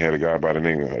and they had a guy by the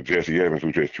name of Jesse Evans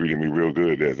who just treated me real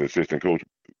good as assistant coach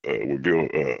with Bill,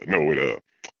 no, with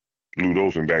Lute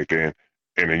Olson back then,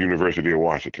 and the University of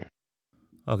Washington.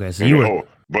 Okay, so And you then, were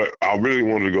but I really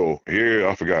wanted to go here.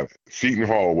 I forgot. Seton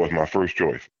Hall was my first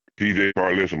choice. PJ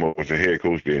Carlissimo was the head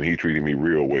coach there, and he treated me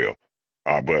real well.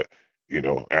 But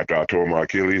after I tore my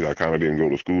Achilles, I kind of didn't go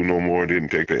to school no more. Didn't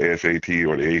take the SAT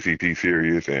or the ACT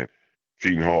serious, and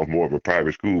Seton Hall's more of a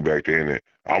private school back then. And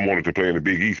I wanted to play in the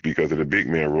Big East because of the big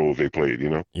man roles they played.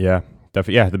 Yeah.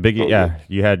 Definitely. Yeah. The big. So yeah.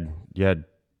 Yeah.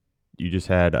 You just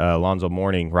had Alonzo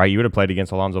Mourning, right? You would have played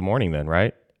against Alonzo Mourning then,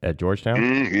 right? At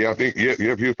Georgetown. Yeah, I think yep, he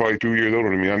was probably 2 years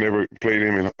older than me. I never played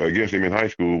against him in high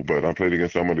school, but I played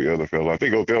against some of the other fellas. I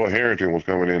think Othello Harrington was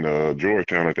coming in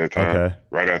Georgetown at that time, Okay.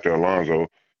 right after Alonzo,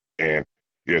 And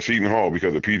yeah, Seton Hall,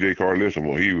 because of PJ Carlissimo,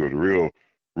 well, he was a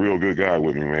real good guy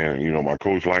with me, man. You know, my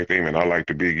coach liked him, and I liked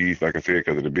the Big East, like I said,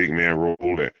 because of the big man role.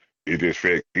 That it just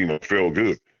felt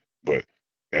good. But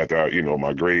after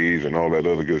my grades and all that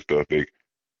other good stuff, they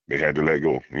had to let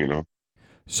go.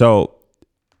 So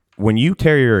when you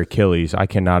tear your Achilles, I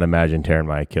cannot imagine tearing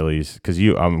my Achilles because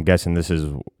I'm guessing this is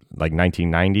like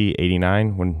 1990,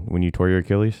 89 when you tore your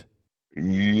Achilles.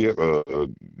 Yep,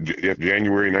 yep,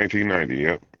 January 1990.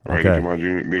 Yep, right into Okay. my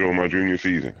middle of my junior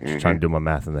season. Just trying to do my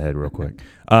math in the head real quick.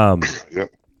 Yep.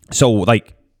 So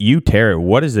like you tear it,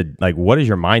 what is your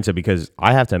mindset? Because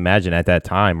I have to imagine at that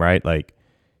time, right? Like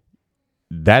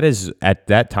that is at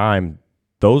that time,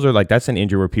 those are like that's an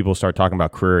injury where people start talking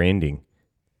about career ending.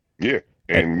 Yeah,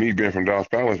 And, and me being from Dallas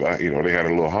Palace, they had a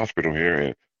little hospital here,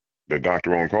 and the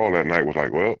doctor on call that night was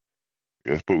like, "Well,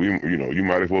 you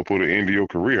might as well put an end to your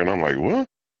career." And I'm like, "What?"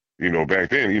 Back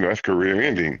then, that's career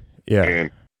ending. yeah.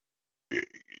 And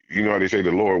you know how they say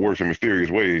the Lord works in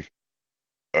mysterious ways.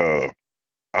 Uh,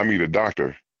 I meet a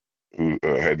doctor who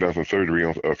had done some surgery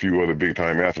on a few other big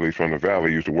time athletes from the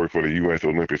Valley. Used to work for the U.S.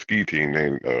 Olympic ski team.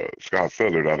 Named Scott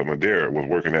Southard out of Madeira. Was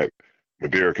working at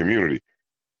Madeira Community.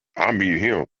 I meet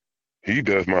him. He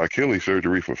does my Achilles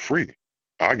surgery for free.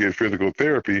 I get physical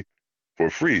therapy for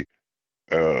free.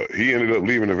 He ended up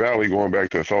leaving the Valley, going back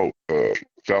to South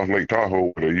Lake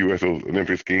Tahoe, where the U.S.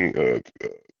 Olympic skiing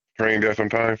trained there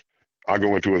sometimes. I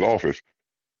go into his office.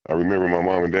 I remember my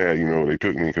mom and dad, they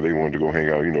took me because they wanted to go hang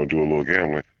out, do a little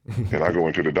gambling. And I go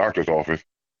into the doctor's office,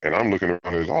 and I'm looking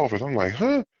around his office. I'm like,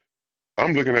 huh?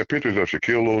 I'm looking at pictures of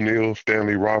Shaquille O'Neal,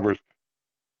 Stanley Roberts.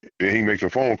 Then he makes a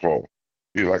phone call.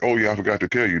 He's like, oh, yeah, I forgot to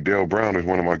tell you, Dale Brown is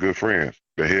one of my good friends,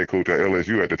 the head coach at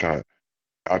LSU at the time.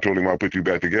 I told him I'll put you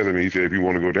back together. And he said, if you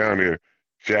want to go down there,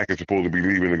 Shaq is supposed to be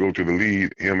leaving to go to the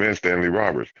lead, him and Stanley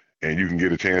Roberts. And you can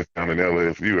get a chance down in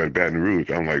LSU at Baton Rouge.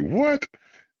 I'm like, what?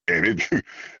 And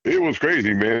it was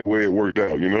crazy, man, the way it worked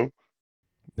out.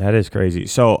 That is crazy.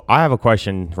 So I have a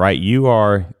question, right? You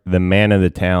are the man of the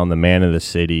town, the man of the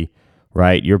city,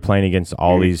 right? You're playing against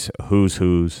all these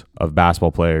who's of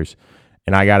basketball players.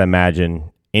 And I got to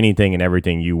imagine anything and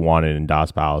everything you wanted in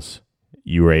Das Palace,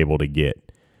 you were able to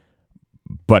get.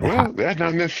 But Well, that's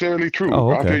not necessarily true. oh,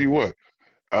 I'll tell okay. you what.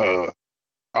 Uh,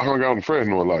 I hung out in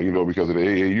Fresno a lot, because of the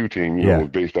AAU team, Yeah. was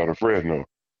based out of Fresno.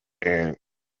 And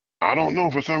I don't know,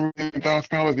 for some reason, Dallas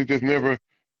Palace, it just never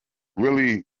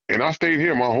really, and I stayed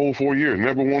here my whole 4 years,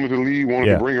 never wanted to leave, wanted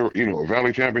to Yeah. bring a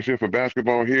Valley Championship for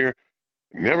basketball here,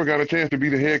 never got a chance to be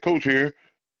the head coach here.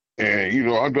 And,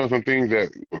 I've done some things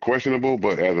that were questionable,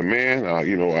 but as a man,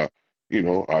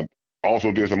 I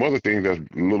also did some other things that's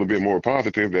a little bit more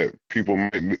positive that people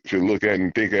should look at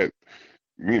and think at,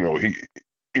 he,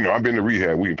 I've been to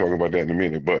rehab. We can talk about that in a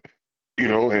minute, but,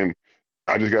 and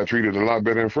I just got treated a lot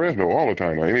better in Fresno all the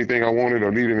time. Like anything I wanted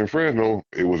or needed in Fresno,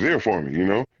 it was there for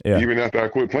me, Yeah. even after I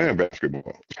quit playing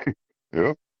basketball.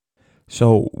 Yeah.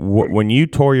 So But when you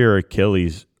tore your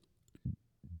Achilles,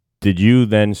 did you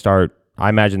then start? I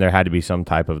imagine there had to be some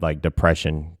type of like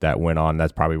depression that went on.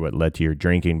 That's probably what led to your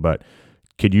drinking. But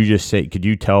could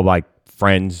you tell like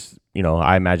friends,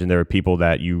 I imagine there were people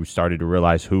that you started to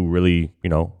realize who really,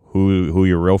 who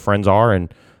your real friends are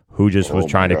and who just was oh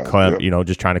my trying to God, climb, yep.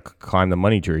 just trying to climb the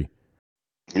money tree.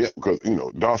 Yeah, because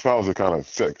Dawes Files are kind of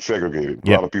segregated. A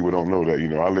lot Yep. of people don't know that.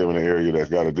 I live in an area that's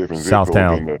got a different zip code than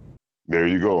Southtown. the. There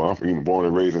you go. I'm born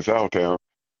and raised in Southtown,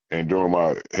 and during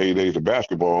my heydays of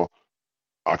basketball,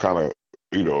 I kind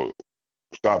of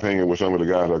stopped hanging with some of the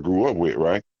guys I grew up with,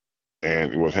 right,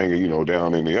 and was hanging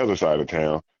down in the other side of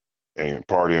town and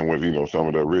partying with some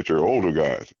of the richer older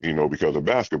guys, because of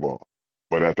basketball.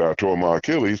 But after I tore my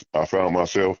Achilles, I found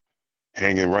myself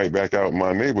hanging right back out in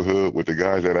my neighborhood with the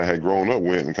guys that I had grown up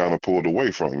with and kind of pulled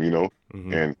away from.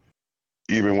 Mm-hmm. And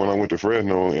even when I went to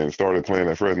Fresno and started playing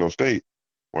at Fresno State,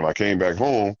 when I came back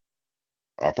home,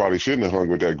 I probably shouldn't have hung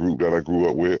with that group that I grew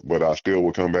up with, but I still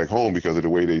would come back home because of the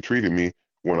way they treated me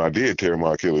when I did tear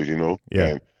my Achilles. Yeah.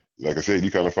 And like I said,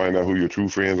 you kind of find out who your true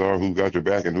friends are, who got your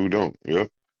back and who don't. Yep.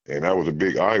 And that was a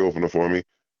big eye opener for me.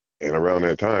 And around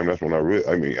that time, that's when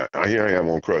here I am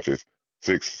on crutches,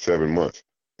 6, 7 months.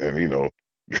 And,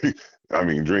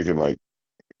 drinking like,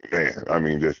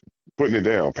 man, just putting it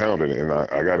down, pounding it. And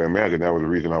I got to imagine that was the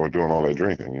reason I was doing all that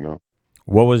drinking.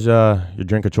 What was your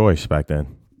drink of choice back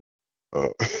then? Uh,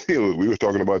 we was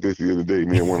talking about this the other day,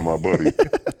 me and one of my buddies.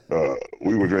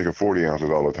 We were drinking 40 ounces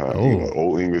all the time. Oh,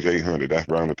 Old English 800. That's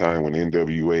around the time when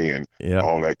NWA and yeah.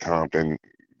 all that Compton,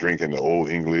 drinking the Old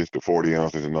English, the 40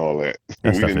 ounces and all that.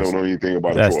 That We stuff didn't is know anything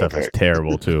about a that 12 stuff is pack.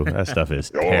 terrible too. That stuff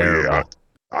is Oh yeah, terrible.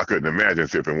 I couldn't imagine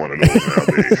sipping one of those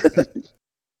nowadays.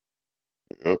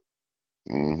 Yep.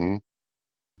 Hmm.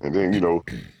 And then,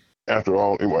 after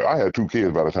all, anyway, I had two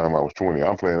kids by the time I was 20.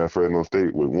 I'm playing at Fresno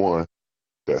State with one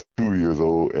that's 2 years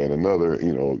old and another,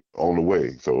 on the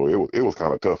way. So it was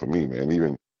kind of tough for me, man.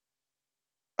 Even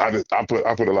I put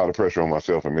a lot of pressure on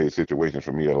myself and made situations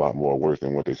for me a lot more worse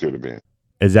than what they should have been.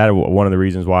 Is that one of the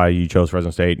reasons why you chose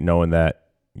Fresno State, knowing that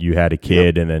you had a Yep,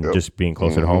 kid and then yep, just being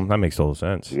closer to hmm home? That makes total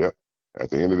sense. yep. At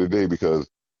the end of the day, because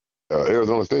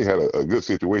Arizona State had a good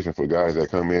situation for guys that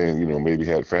come in, maybe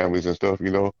had families and stuff.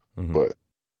 Hmm. But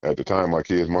at the time, my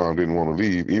kid's mom didn't want to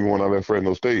leave. Even when I left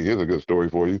Fresno State, here's a good story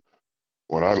for you.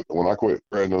 When I quit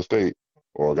Fresno State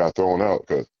or got thrown out,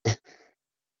 because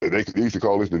they used to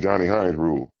call this the Johnny Hines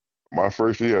rule. My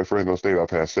first year at Fresno State, I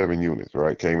passed 7 units,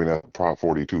 right? Came in at Prop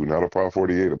 42, not a Prop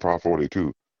 48, a Prop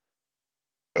 42.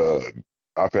 Uh,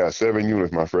 I passed 7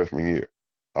 units my freshman year.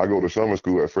 I go to summer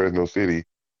school at Fresno City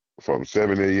from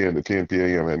 7 a.m. to 10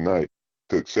 p.m. at night.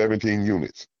 Took 17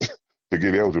 units to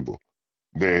get eligible.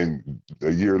 Then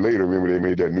a year later, remember they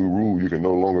made that new rule: you can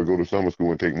no longer go to summer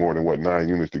school and take more than 9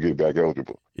 units to get back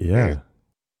eligible. And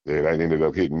Yeah. that ended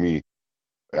up hitting me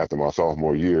after my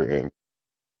sophomore year. And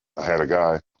I had a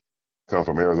guy come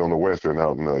from Arizona Western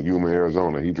out in Yuma,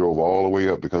 Arizona. He drove all the way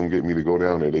up to come get me to go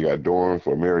down there. They got dorms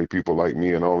for married people like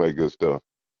me and all that good stuff.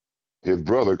 His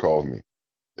brother called me.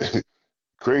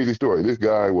 Crazy story. This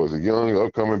guy was a young,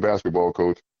 upcoming basketball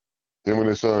coach. Him and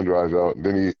his son drives out.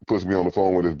 Then he puts me on the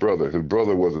phone with his brother. His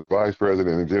brother was the vice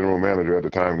president and general manager at the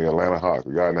time of the Atlanta Hawks,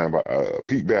 a guy named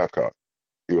Pete Babcock.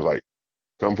 He was like,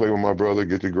 come play with my brother,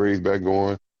 get your grades back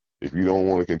going. If you don't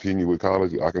want to continue with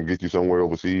college, I can get you somewhere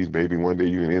overseas. Maybe one day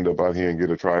you can end up out here and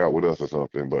get a tryout with us or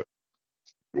something. But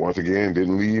once again,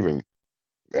 didn't leave. And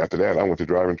after that, I went to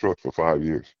driving trucks for 5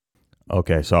 years.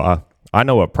 Okay, so I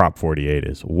know what Prop 48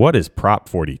 is. What is Prop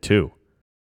 42?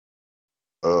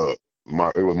 Uh,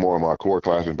 it was more of my core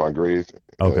classes, my grades,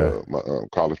 Okay. my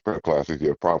college prep classes.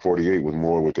 Yeah, Prop 48 was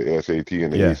more with the SAT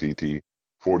and the Yeah. ACT.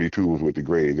 42 was with the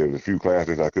grades. There was a few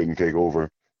classes I couldn't take over,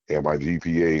 and my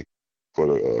GPA for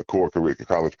the core curriculum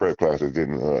college prep classes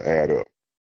didn't add up.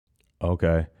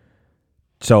 Okay.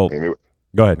 So And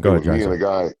go ahead. it Go ahead, was John. me and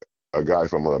Sorry. a guy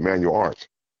from Manual Arts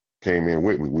came in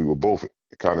with me. We were both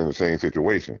kind of in the same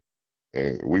situation,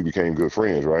 and we became good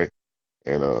friends, right?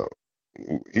 And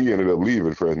he ended up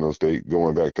leaving Fresno State,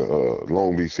 going back to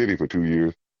Long Beach City for 2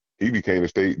 years. He became the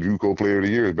state JUCO Player of the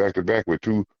Year back to back with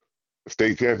two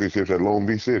state championships at Long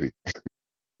Beach City.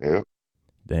 Yep.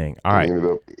 Dang. All And he right.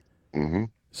 ended up. Mm-hmm.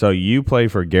 So you play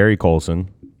for Gary Colson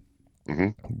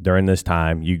Mm-hmm. during this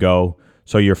time. You go.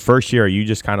 So your first year, are you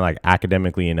just kind of like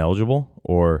academically ineligible,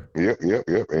 or? Yep.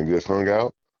 And just hung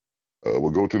out.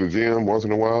 Would go to the gym once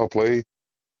in a while, play.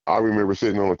 I remember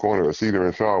sitting on the corner of Cedar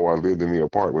and Shaw while I lived in the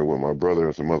apartment with my brother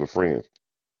and some other friends.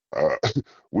 Uh,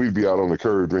 we'd be out on the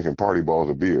curb drinking party balls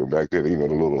of beer. Back then, the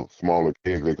little smaller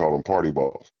kids, they call them party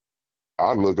balls.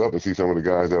 I'd look up and see some of the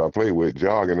guys that I play with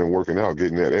jogging and working out,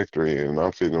 getting that extra in, and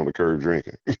I'm sitting on the curb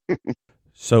drinking.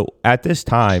 So at this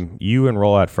time, you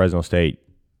enroll at Fresno State.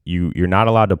 You're not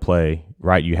allowed to play,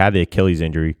 right? You had the Achilles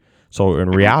injury. So in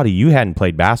Mhm. reality, you hadn't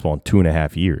played basketball in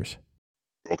 2.5 years.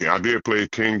 Okay, I did play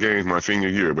 10 games my senior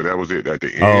year, but that was it. At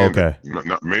the Oh, end, okay.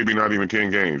 maybe not even 10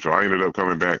 games. So I ended up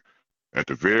coming back at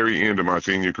the very end of my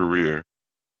senior career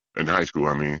in high school.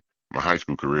 I mean, my high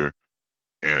school career,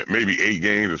 and maybe 8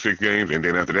 games or 6 games, and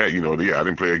then after that, yeah, I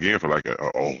didn't play again for like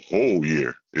a whole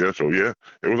year. Yeah, so yeah,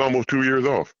 it was almost 2 years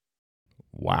off.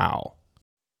 Wow.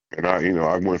 And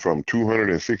I went from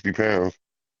 260 pounds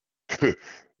to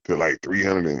like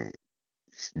 300. And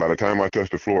by the time I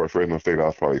touched the floor at Fresno State, I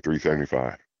was probably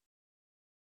 375.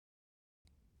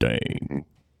 Dang.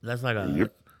 That's like a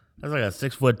Yep.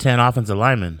 6'10" offensive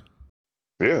lineman.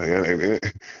 Yeah, and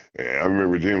I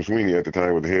remember Jim Sweeney at the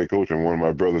time was the head coach, and one of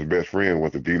my brother's best friend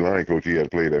was the D line coach he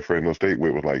had played at Fresno State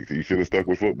with. Was like, you should have stuck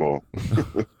with football.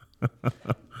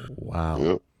 Wow. Yep.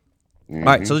 All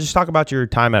right, Hmm. so just talk about your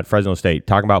time at Fresno State.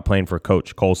 Talking about playing for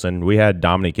Coach Colson. We had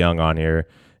Dominic Young on here,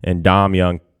 and Dom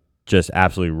Young just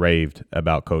absolutely raved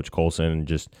about Coach Colson and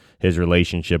just his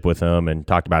relationship with him, and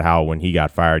talked about how when he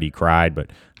got fired, he cried, but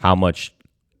how much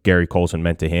Gary Colson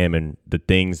meant to him and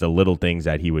the little things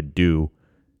that he would do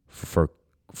for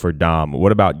Dom.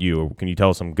 What about you? Can you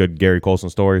tell us some good Gary Colson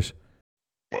stories?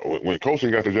 When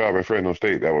Colson got the job at Fresno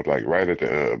State, that was like right at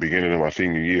the beginning of my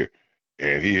senior year,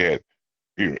 and he had,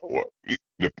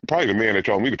 probably the man that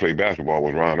taught me to play basketball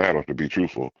was Ron Adams, to be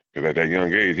truthful, because at that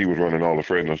young age he was running all the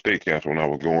Fresno State camps when I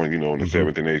was going, in the Mm-hmm.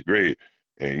 seventh and eighth grade,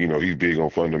 and he's big on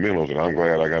fundamentals, and I'm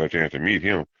glad I got a chance to meet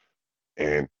him,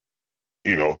 and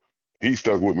you know he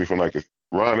stuck with me from like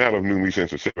Ron Adams knew me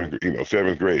since the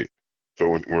seventh grade. So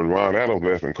when Ron Adams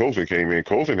left and Colson came in,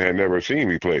 Colson had never seen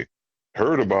me play.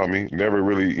 heard about me, never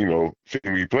really, seen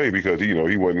me play because,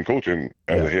 he wasn't coaching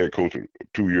as Yeah. a head coach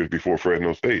 2 years before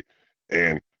Fresno State.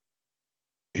 And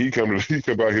he come out here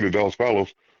to Dallas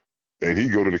Follows, and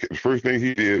the first thing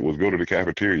he did was go to the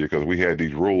cafeteria because we had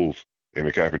these rolls in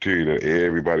the cafeteria that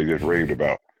everybody just raved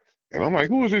about. And I'm like,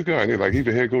 who is this guy? And they're like, he's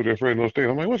the head coach at Fresno State.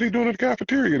 I'm like, what's he doing in the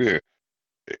cafeteria there?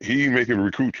 He making a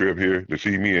recruit trip here to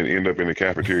see me and end up in the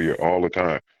cafeteria all the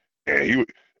time. And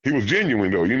he was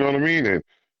genuine though, you know what I mean? And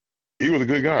he was a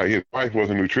good guy. His wife was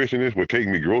a nutritionist, would take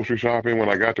me grocery shopping when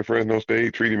I got to Fresno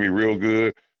State, treated me real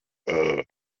good. Uh,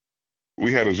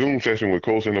 we had a Zoom session with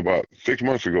Colson about 6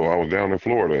 months ago. I was down in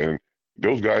Florida, and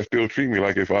those guys still treat me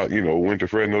like if I, went to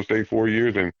Fresno State 4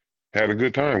 years and had a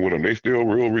good time with them. They still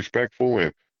real respectful.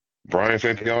 And Brian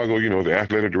Santiago, the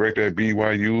athletic director at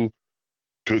BYU,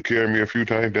 took care of me a few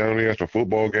times down there at some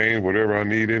football games, whatever I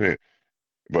needed.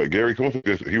 But Gary Colson,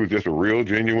 he was just a real,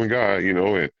 genuine guy,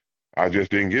 and I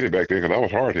just didn't get it back then because I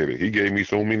was hard headed. He gave me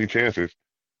so many chances,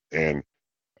 and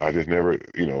I just never,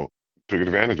 took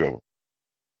advantage of them.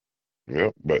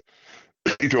 Yep. But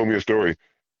he told me a story.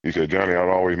 He said, Johnny, I'd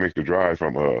always make the drive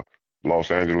from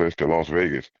Los Angeles to Las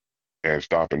Vegas and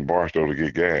stop in Barstow to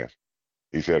get gas.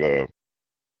 He said,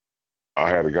 I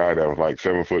had a guy that was like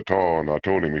 7 foot tall, and I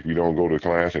told him, if you don't go to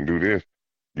class and do this,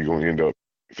 you're going to end up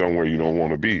somewhere you don't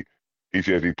want to be. He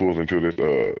says he pulls into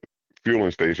this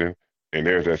fueling station, and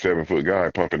there's that 7 foot guy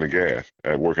pumping the gas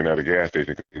working at a gas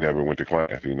station 'cause he never went to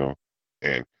class.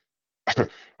 And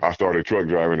I started truck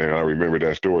driving, and I remember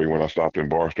that story when I stopped in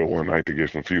Barstow one night to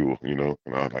get some fuel. And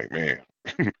I was like, man,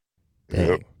 yep.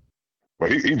 Dang.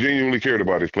 But he genuinely cared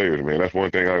about his players, man. That's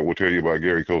one thing I will tell you about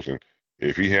Gary Colson.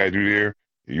 If he had you there,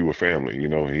 you were family.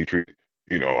 And he treated,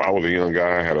 I was a young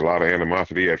guy, I had a lot of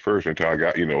animosity at first until I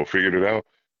got, figured it out.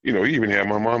 He even had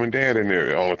my mom and dad in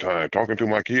there all the time, talking to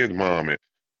my kid's mom.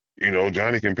 And,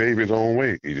 Johnny can pave his own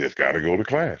way. He just got to go to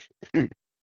class.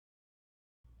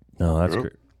 No, that's Yep.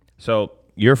 great. So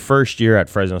your first year at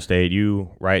Fresno State, you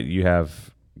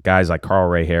have guys like Carl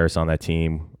Ray Harris on that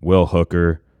team, Will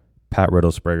Hooker, Pat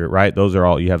Riddlespringer, right?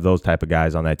 You have those type of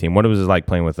guys on that team. What was it like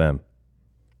playing with them?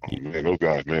 Oh, man, those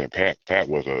guys, man. Pat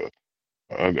was a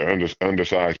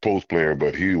undersized post player,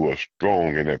 but he was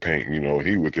strong in that paint.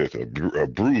 He was just a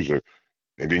bruiser.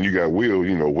 And then you got Will.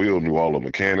 Will knew all the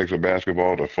mechanics of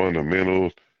basketball, the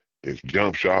fundamentals. His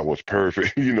jump shot was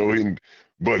perfect.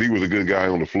 But he was a good guy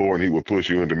on the floor, and he would push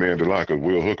you and demand a lot because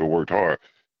Will Hooker worked hard.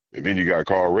 And then you got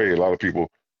Carl Ray. A lot of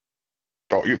people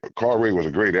thought Carl Ray was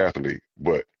a great athlete,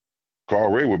 but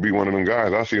Carl Ray would be one of them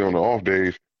guys I see on the off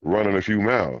days running a few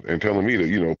miles and telling me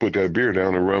to, put that beer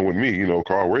down and run with me.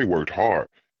 Carl Ray worked hard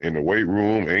in the weight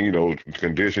room and,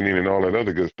 conditioning and all that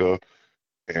other good stuff.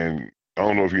 And I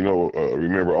don't know if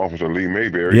remember Officer Lee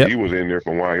Mayberry. Yep. He was in there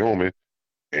from Wyoming,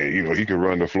 and he could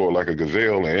run the floor like a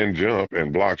gazelle and jump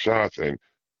and block shots. And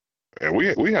we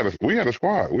had a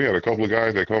squad. We had a couple of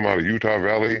guys that come out of Utah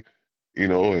Valley,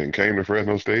 and came to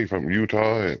Fresno State from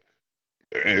Utah,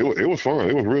 and it was fun.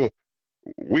 It was real.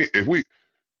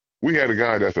 We had a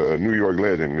guy that's a New York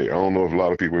legend. I don't know if a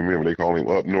lot of people remember. They call him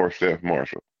Up North Seth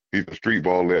Marshall. He's a street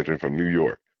ball legend from New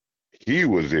York. He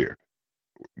was there.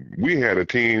 We had a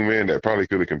team, man, that probably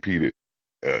could have competed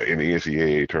in the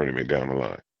NCAA tournament down the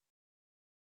line.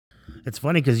 It's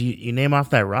funny because you name off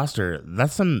that roster.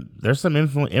 There's some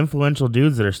influential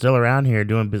dudes that are still around here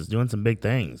doing some big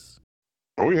things.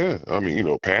 Oh yeah, I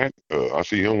mean, Pat. I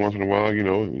see him once in a while.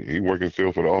 He working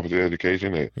still for the Office of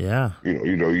Education, and Yeah.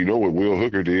 you know what Will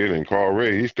Hooker did, and Carl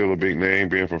Ray. He's still a big name,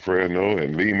 being from Fresno,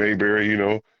 and Lee Mayberry.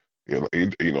 A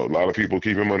lot of people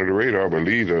keep him under the radar, but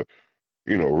Lee's a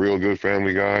real good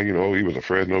family guy. He was a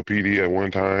Fresno PD at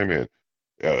one time, and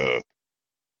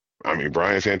I mean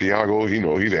Brian Santiago.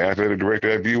 He's the athletic director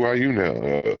at BYU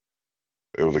now.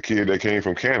 There was a kid that came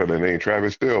from Canada named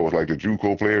Travis Still, was like the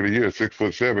JUCO player of the year,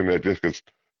 6'7", that just could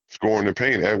score in the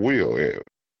paint at will. And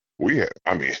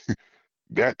I mean,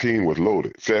 that team was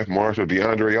loaded. Seth Marshall,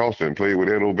 DeAndre Austin played with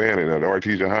Ed O'Bannon at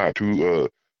Artesia High, two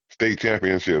state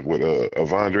championships with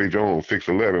Avondre Jones,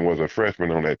 6'11", was a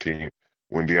freshman on that team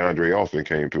when DeAndre Austin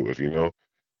came to us.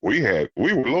 We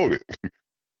were loaded.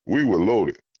 We were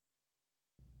loaded.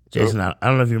 Jason, I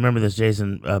don't know if you remember this,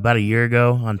 Jason. About a year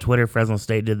ago on Twitter, Fresno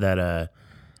State did that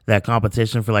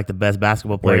competition for like the best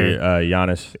basketball player. Where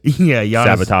Giannis Yeah,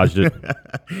 Giannis sabotaged it.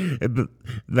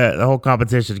 the whole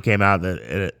competition came out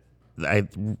that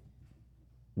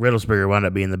Riddlespringer wound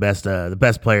up being the best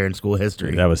player in school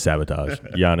history. That was sabotage.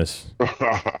 Giannis,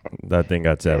 that thing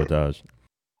got sabotaged.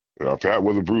 Pat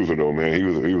was a bruiser though, man. He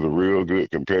was a real good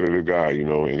competitive guy,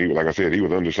 and he, like I said, he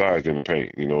was undersized in the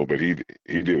paint, but he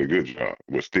did a good job.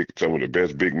 Was stick some of the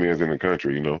best big men in the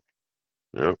country.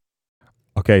 Yeah.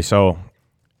 Okay, so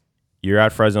you're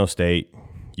at Fresno State.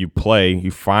 You play.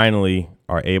 You finally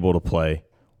are able to play.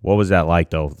 What was that like,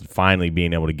 though? Finally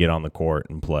being able to get on the court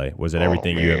and play. Was it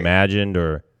everything you imagined,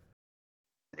 or?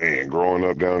 Man, growing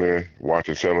up down there,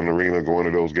 watching Selling Arena, going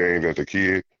to those games as a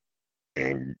kid,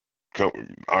 and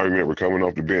I remember coming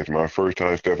off the bench, my first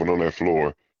time stepping on that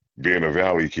floor, being a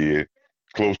Valley kid,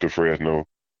 close to Fresno.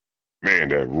 Man,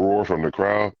 that roar from the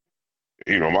crowd.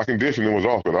 My conditioning was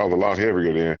off because I was a lot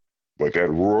heavier then, but that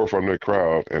roar from the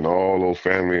crowd and all those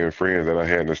family and friends that I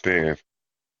had in the stands,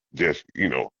 just,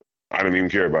 I didn't even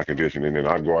care about conditioning. And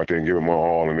I'd go out there and give it my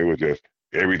all, and it was just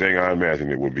everything I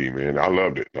imagined it would be, man. I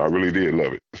loved it. I really did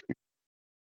love it.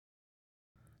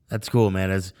 That's cool, man.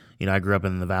 As you know, I grew up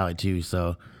in the Valley too,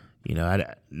 so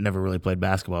I never really played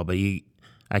basketball, but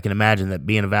I can imagine that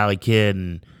being a Valley kid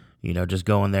and just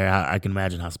going there, I can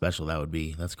imagine how special that would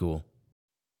be. That's cool.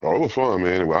 Oh, it was fun,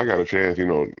 man. Well, I got a chance,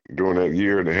 during that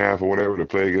year and a half or whatever, to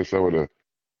play against some of the,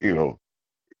 you know,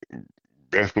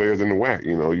 best players in the WAC.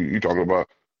 You talking about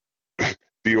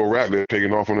Theo Ratliff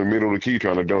taking off on the middle of the key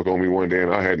trying to dunk on me one day,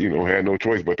 and I had no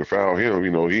choice but to foul him.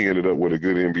 He ended up with a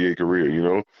good NBA career.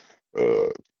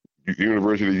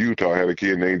 University of Utah had a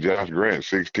kid named Josh Grant,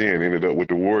 6'10", ended up with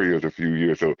the Warriors a few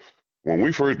years. So when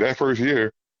that first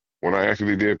year, when I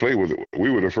actually did play with it,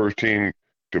 we were the first team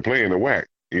to play in the WAC,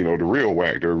 the real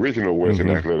WAC, the original Western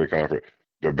Athletic Conference.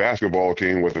 The basketball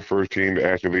team was the first team to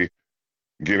actually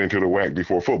get into the WAC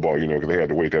before football, because they had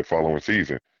to wait that following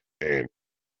season. And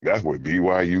that's what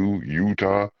BYU,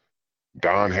 Utah,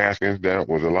 Don Haskins that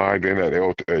was alive then at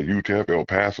UTEP, El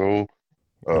Paso,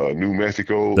 New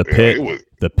Mexico. The pit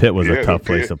was a tough the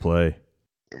place pit. to play.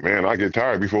 Man, I get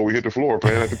tired before we hit the floor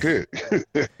playing at the pit.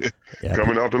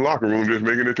 Coming out the locker room, just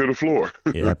making it to the floor.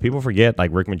 Yeah, people forget,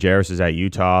 like Rick Majerus is at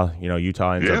Utah.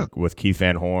 Utah ends up with Keith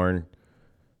Van Horn,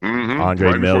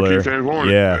 Andre right Miller. Before Keith Van Horn,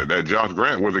 yeah. That Josh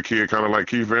Grant was a kid kind of like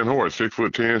Keith Van Horn,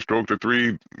 6'10", stroke the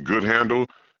three, good handle.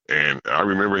 And I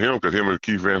remember him because him and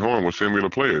Keith Van Horn were similar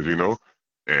players, And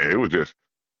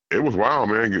it was wild,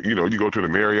 man. You go to the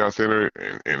Marriott Center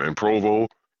in Provo,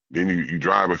 then you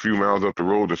drive a few miles up the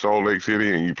road to Salt Lake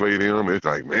City and you play them. It's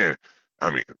like, man,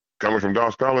 coming from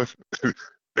Dos Palace,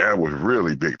 that was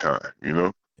really big time,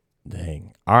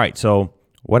 Dang. All right, so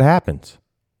what happens?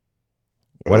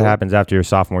 What happens after your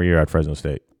sophomore year at Fresno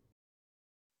State?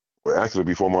 Well, actually,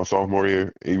 before my sophomore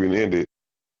year even ended,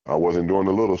 I wasn't doing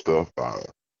the little stuff.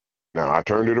 Now, I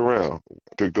turned it around,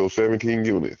 took those 17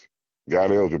 units,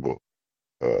 got eligible.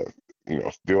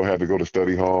 Still had to go to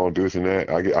study hall, this and that.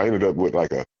 I ended up with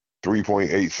like a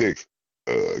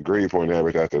 3.86 grade point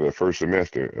average after the first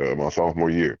semester, my sophomore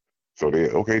year. So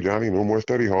okay, Johnny, no more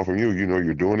study hall from you.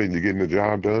 You're doing it, you're getting the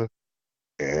job done.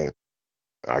 And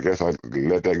I guess I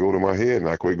let that go to my head, and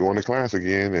I quit going to class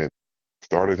again and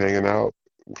started hanging out.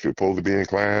 Supposed to be in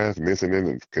class, missing in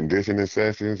the conditioning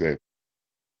sessions, and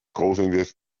Colson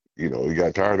just, he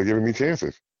got tired of giving me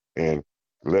chances and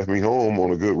left me home on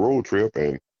a good road trip,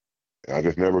 and I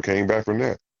just never came back from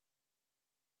that.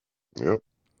 Yep.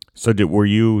 So were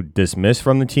you dismissed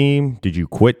from the team? Did you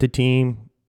quit the team?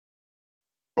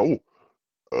 Here's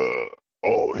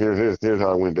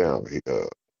how it went down.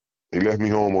 He left me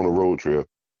home on a road trip.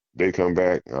 They come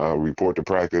back, I report to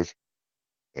practice,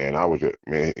 and I was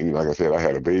man, like I said, I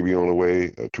had a baby on the way,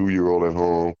 a 2-year-old at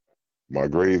home. My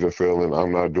grades are failing.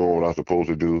 I'm not doing what I'm supposed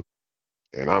to do.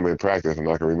 And I'm in practice, and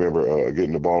I can remember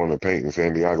getting the ball in the paint and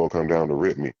San Diego come down to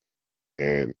rip me.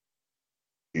 And,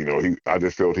 I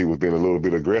just felt he was being a little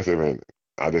bit aggressive, and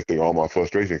I just think all my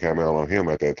frustration came out on him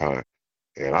at that time.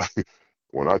 And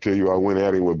when I tell you I went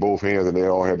at him with both hands and they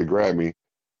all had to grab me,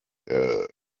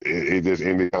 it just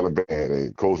ended kind of bad.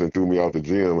 And Colson threw me out the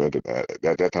gym at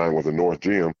that time was the North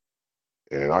Gym.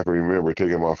 And I can remember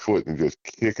taking my foot and just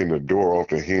kicking the door off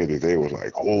the hinges. They was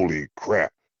like, holy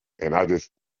crap. And I just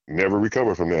never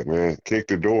recovered from that, man. Kicked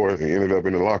the door and ended up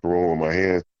in the locker room with my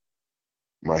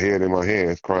head in my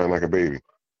hands, crying like a baby,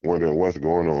 wondering what's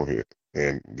going on here.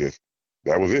 And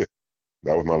that was it.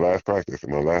 That was my last practice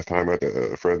and my last time at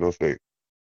the Fresno State.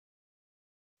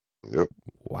 Yep.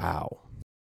 Wow.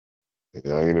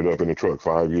 And I ended up in the truck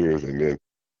 5 years and then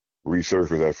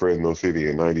resurfaced at Fresno City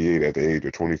in '98 at the age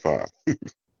of 25.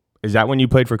 Is that when you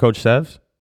played for Coach Sevs?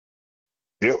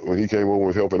 Yep, when he came over and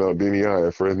was helping out Denny I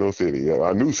at Fresno City. Yeah,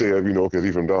 I knew Sev, because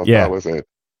he's from Dos Palace, and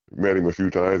met him a few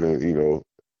times, and,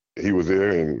 he was there,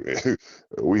 and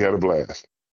we had a blast.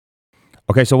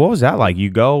 Okay, so what was that like? You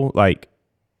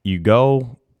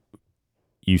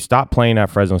stop playing at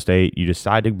Fresno State, you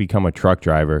decide to become a truck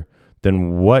driver.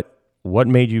 Then what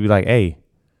made you be like, hey,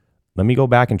 let me go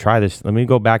back and try this. Let me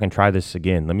go back and try this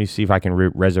again. Let me see if I can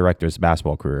resurrect this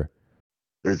basketball career.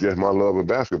 It's just my love of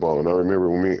basketball. And I remember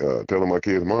when me telling my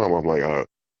kid's mom, I'm like, I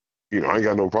ain't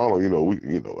got no problem.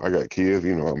 I got kids.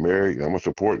 I'm married. I'm gonna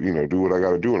support. Do what I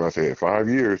got to do. And I said, 5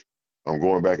 years, I'm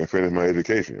going back and finish my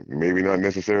education. Maybe not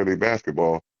necessarily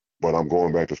basketball, but I'm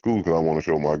going back to school because I want to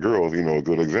show my girls, a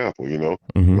good example.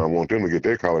 Mm-hmm. And I want them to get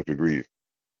their college degrees.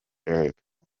 And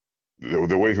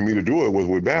the way for me to do it was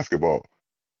with basketball.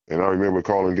 And I remember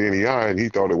calling Danny I, and he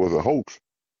thought it was a hoax.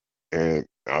 And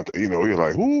he was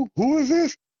like, "Who is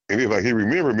this?" And he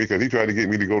remembered me because he tried to get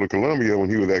me to go to Columbia when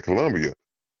he was at Columbia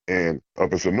and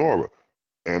up in Sonora.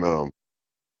 And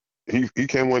he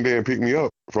came one day and picked me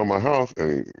up from my house,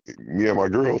 and me and my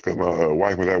girls, because my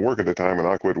wife was at work at the time, and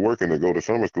I quit working to go to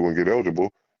summer school and get eligible.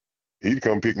 He'd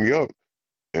come pick me up,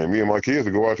 and me and my kids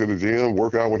would go out to the gym,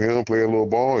 work out with him, play a little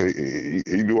ball. He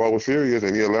knew I was serious,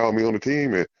 and he allowed me on the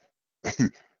team. And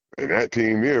and that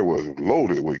team there was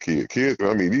loaded with kids. Kids,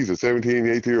 I mean, these are 17,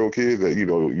 18-year-old kids that,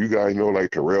 you guys know,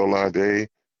 like Terrell Lade,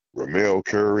 Ramel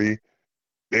Curry.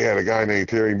 They had a guy named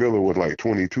Terry Miller, was like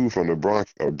 22 from the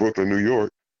Bronx, Brooklyn, New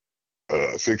York,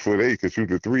 6'8", could shoot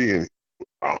the three. And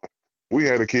uh, we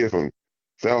had a kid from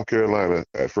South Carolina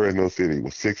at Fresno City,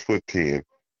 was 6'10",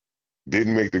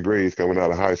 didn't make the grades coming out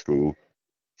of high school.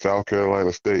 South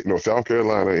Carolina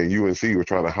and UNC were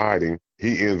trying to hide him.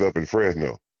 He ends up in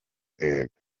Fresno. And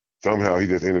somehow he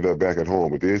just ended up back at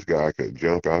home, but this guy could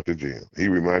jump out the gym. He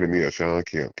reminded me of Sean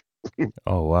Kemp.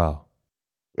 Oh wow.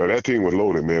 Now that team was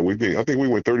loaded, man. I think we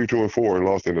went 32-4 and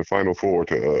lost in the final four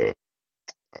to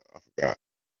I forgot,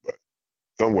 but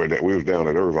somewhere that we was down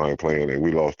at Irvine playing, and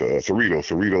we lost to Cerritos.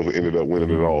 Cerritos ended up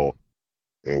winning it all,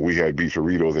 and we had beat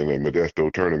Cerritos in the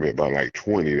Modesto tournament by like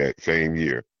 20 that same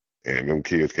year. And them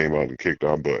kids came out and kicked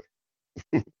our butt.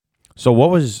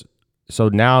 So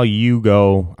now you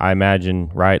go, I imagine,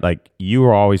 right? Like you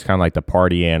were always kind of like the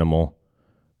party animal,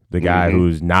 the guy Mm-hmm.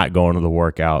 who's not going to the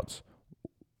workouts.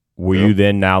 Were Yep. you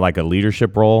then now like a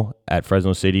leadership role at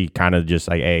Fresno City, kind of just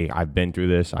like, hey, I've been through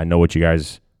this. I know what you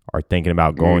guys are thinking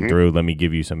about going Mm-hmm. through. Let me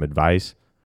give you some advice.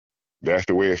 That's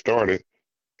the way it started.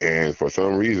 And for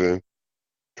some reason,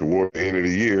 toward the end of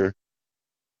the year,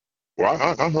 well,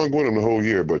 I hung with him the whole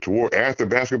year, but after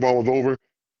basketball was over,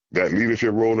 that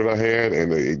leadership role that I had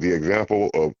and the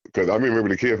example of, because I remember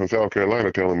the kid from South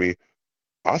Carolina telling me,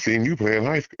 I seen you playing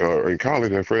high school in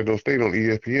college at Fresno State on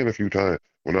ESPN a few times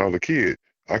when I was a kid.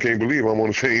 I can't believe I'm on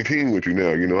the same team with you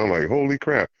now. I'm like, holy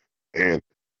crap. And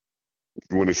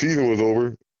when the season was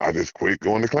over, I just quit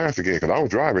going to class again because I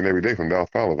was driving every day from Dallas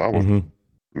Palace. I was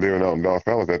Mm-hmm. living out in Dallas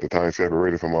Palace at the time,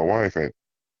 separated from my wife, and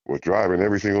was driving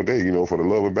every single day, for the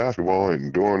love of basketball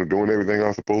and doing everything I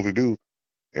was supposed to do.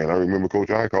 And I remember Coach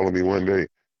I calling me one day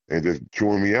and just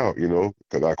chewing me out,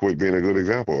 because I quit being a good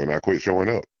example and I quit showing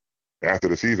up after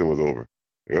the season was over.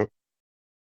 Yep.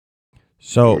 I was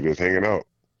So just hanging out.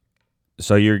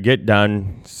 so you get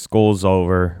done, school's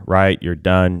over, right? You're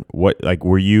done.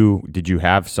 Did you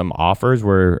have some offers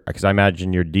because I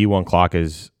imagine your D1 clock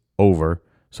is over.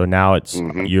 So now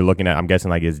Hmm. you're looking at, I'm guessing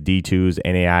like it's D2s,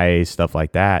 NAIA, stuff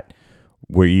like that.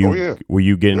 Were Oh, you, yeah. were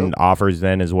you Yep. getting offers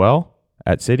then as well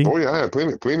at City? Oh, yeah. I had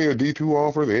plenty of D2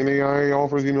 offers, NAIA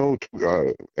offers,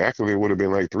 actually, it would have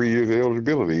been like 3 years of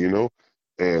eligibility,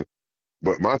 And,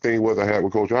 but my thing was I had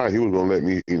with Coach I, he was going to let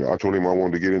me, I told him I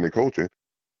wanted to get into coaching.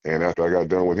 And after I got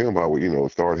done with him, I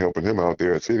would, start helping him out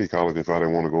there at City College if I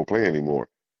didn't want to go play anymore.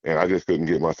 And I just couldn't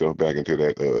get myself back into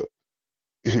that,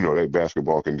 that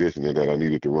basketball conditioning that I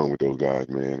needed to run with those guys,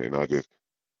 man. And I just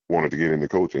wanted to get into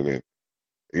coaching. And,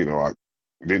 I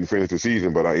didn't finish the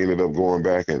season, but I ended up going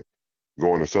back and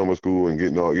going to summer school and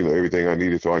getting all, everything I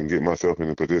needed so I can get myself in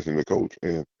a position to coach.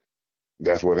 And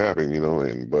that's what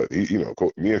happened, but he,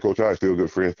 me and Coach I are still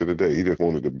good friends to the day. He just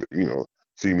wanted to,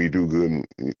 see me do good.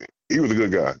 And he was a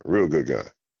good guy, real good guy.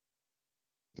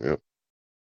 Yeah.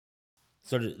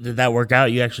 So did that work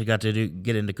out? You actually got to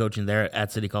get into coaching there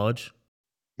at City College?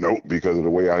 Nope, because of the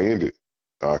way I ended.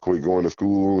 I quit going to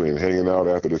school and hanging out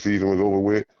after the season was over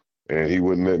with, and he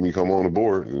wouldn't let me come on the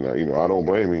board. And I don't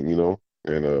blame him,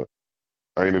 And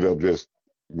I ended up just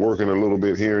working a little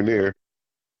bit here and there,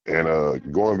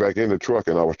 and going back in the truck.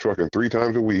 And I was trucking 3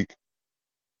 times a week.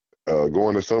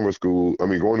 Going to summer school. I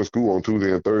mean, going to school on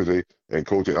Tuesday and Thursday, and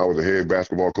coaching. I was a head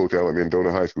basketball coach out at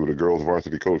Mendota High School, the girls'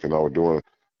 varsity coach, and I was doing,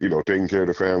 taking care of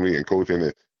the family and coaching.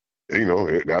 And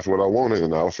that's what I wanted,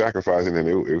 and I was sacrificing, and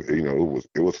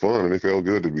it was fun, and it felt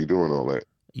good to be doing all that.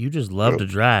 You just loved Yep.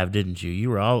 to drive, didn't you? You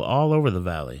were all over the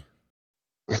valley.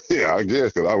 Yeah, I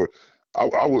guess because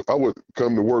I would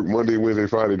come to work Monday, Wednesday,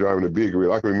 Friday driving a big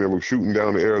rig. I can remember shooting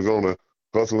down to Arizona,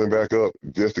 hustling back up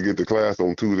just to get to class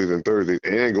on Tuesdays and Thursdays,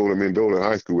 and go to Mendota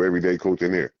High School every day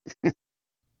coaching there.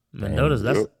 Mendoza's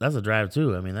Dang. that's Yep. that's a drive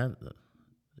too. I mean that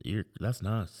That's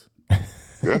nice.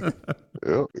 Yeah,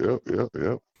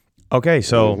 yep. Okay,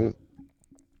 so Mhm.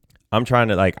 I'm trying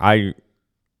to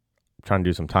trying to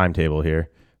do some timetable here,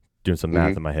 doing some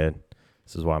math in my head.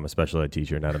 This is why I'm a special ed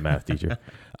teacher, not a math teacher.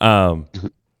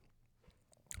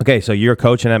 Okay, so you're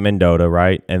coaching at Mendota,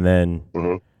 right? And then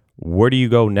Uh-huh. where do you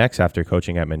go next after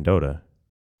coaching at Mendota?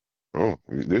 Oh,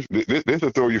 this will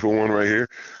throw you for one right here.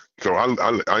 So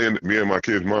me and my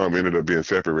kid's mom ended up being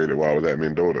separated while I was at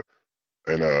Mendota,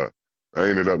 and I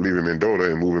ended up leaving Mendota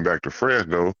and moving back to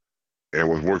Fresno, and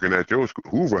was working at your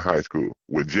school, Hoover High School,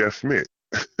 with Jeff Smith.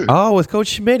 Oh, with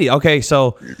Coach Schmitty. Okay,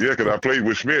 so Yeah, because I played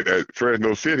with Smith at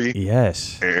Fresno City,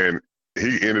 yes. and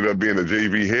he ended up being the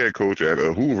JV head coach at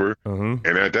Hoover. Mm-hmm.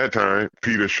 And at that time,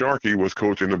 Peter Sharkey was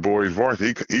coaching the boys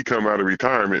varsity. He come out of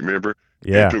retirement, remember,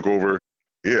 and Yeah. took over.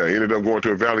 Yeah, ended up going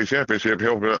to a Valley Championship,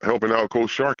 helping out Coach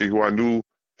Sharkey, who I knew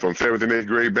from 7th and 8th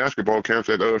grade basketball camps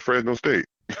at Fresno State.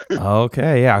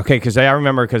 Okay, yeah, okay, because I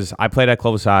remember because I played at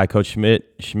Clovis High. Coach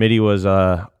Schmitty was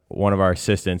one of our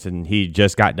assistants, and he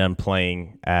just got done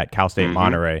playing at Cal State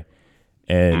Monterey.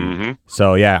 And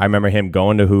so yeah, I remember him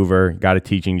going to Hoover, got a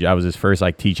teaching. I was his first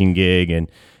teaching gig,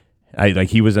 and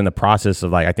he was in the process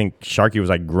of I think Sharkey was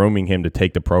grooming him to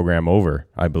take the program over,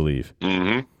 I believe.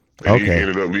 And Okay. he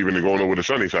ended up leaving and going over to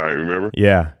Sunnyside, remember?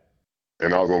 Yeah.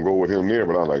 And I was gonna go with him there,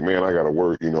 but I was like, man, I gotta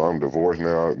work. I'm divorced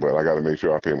now, but I gotta make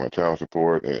sure I pay my child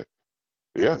support. And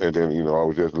yeah, and then I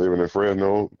was just living in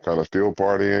Fresno, kind of still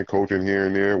partying, coaching here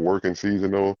and there, working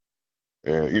seasonal,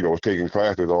 and was taking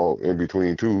classes all in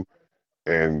between too,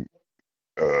 and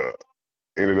uh,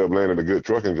 ended up landing a good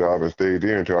trucking job and stayed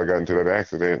there until I got into that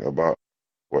accident about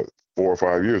 4 or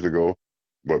 5 years ago.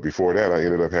 But before that, I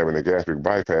ended up having a gastric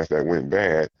bypass that went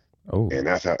bad, Oh. and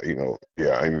that's how yeah,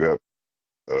 I ended up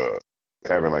uh,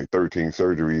 having 13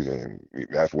 surgeries, and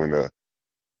that's when the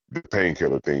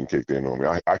painkiller thing kicked in on me.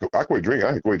 I quit drinking.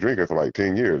 I quit drinking for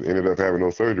 10 years. Ended up having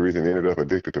those surgeries and ended up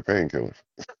addicted to painkillers.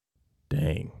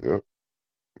 Dang.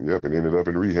 Yep, and ended up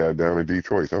in rehab down in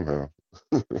Detroit somehow.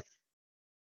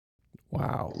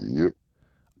 Wow. Yep.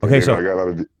 Okay, And then so I got out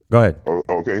of. go ahead. Oh,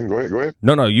 okay, go ahead.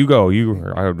 No, you go.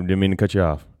 I didn't mean to cut you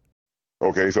off.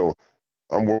 Okay, so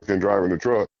I'm working driving the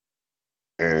truck,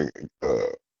 and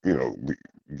we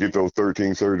get those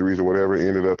 13 surgeries or whatever.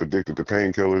 Ended up addicted to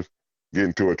painkillers. Get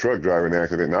into a truck driving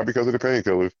accident, not because of the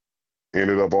painkillers.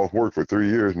 Ended up off work for 3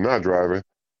 years, not driving,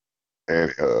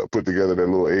 and put together that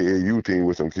little AAU team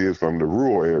with some kids from the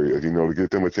rural areas, to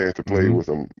get them a chance to play with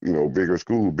some, bigger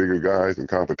school, bigger guys in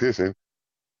competition,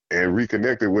 and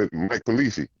reconnected with Mike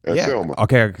Polisi at Yeah. Selma.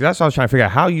 Okay, that's what I was trying to figure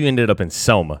out. How you ended up in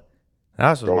Selma.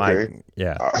 That's what Okay.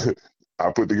 yeah.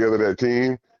 I put together that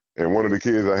team, and one of the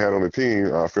kids I had on the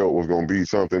team I felt was going to be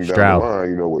something down the Stroud.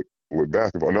 line, with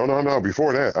basketball. No.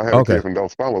 Before that, I had a Okay. kid from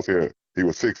Dos Palos here. He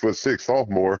was 6'6",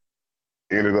 sophomore.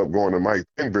 Ended up going to Mike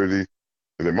Penberthy.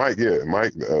 Mike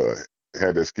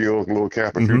had the skills little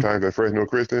camp a few times at Fresno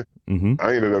Christian.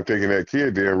 I ended up taking that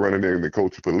kid there, running there to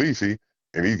Coach Polisi,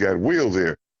 and he got Wheels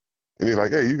there. And he's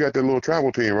like, hey, you got that little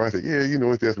travel team, right? I said, yeah,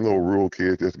 it's just little rural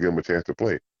kids, just to give them a chance to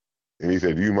play. And he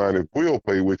said, do you mind if Will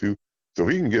play with you so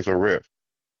he can get some reps?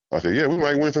 I said, yeah, we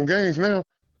might win some games now.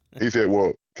 He said,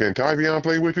 well, can Tyvion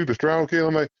play with you, the Stroud kid?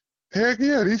 I'm like, heck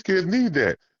yeah, these kids need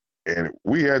that. And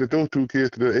we added those two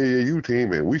kids to the AAU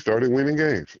team, and we started winning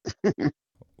games.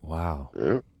 Wow.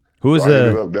 Yeah. Who was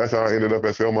That's how I ended up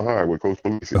at Selma High with Coach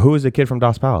Polisi. Who was the kid from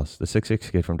Dos Palace? The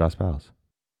 6'6" kid from Dos Palace.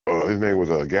 His name was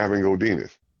Gavin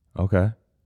Godinez. Okay.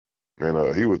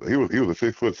 And he was a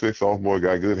 6'6" sophomore,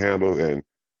 got good handles, and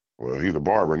well, he's a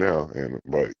barber now,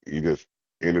 but he just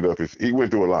ended up he went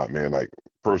through a lot, man, like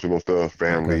personal stuff,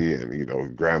 family,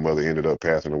 and grandmother ended up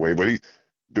passing away. But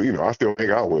I still hang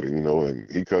out with him,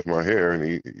 and he cuts my hair, and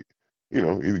he's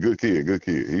a good kid.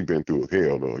 He's been through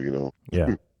hell though.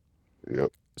 Yeah.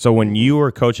 Yep. So when you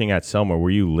were coaching at Selma, were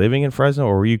you living in Fresno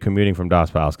or were you commuting from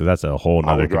Dos Palace? Because that's a whole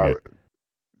nother commute.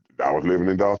 I was living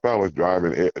in Dos Palace,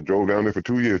 drove down there for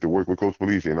 2 years to work with Coach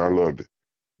Polisi, and I loved it.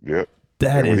 Yep.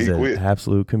 That is an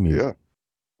absolute commute. Yeah.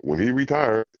 When he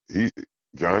retired,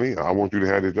 Johnny, I want you to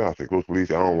have this job. I said, Coach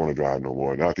Polisi, I don't want to drive no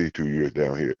more. Not these 2 years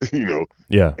down here,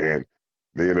 Yeah. And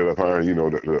they ended up hiring,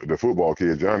 the football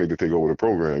kid, Johnny, to take over the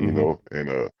program,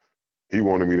 and he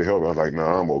wanted me to help. I was like,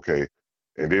 nah, I'm okay.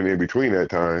 And then in between that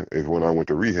time is when I went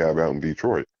to rehab out in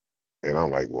Detroit. And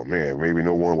I'm like, well, man, maybe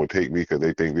no one will take me because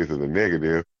they think this is a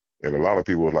negative. And a lot of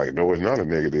people was like, no, it's not a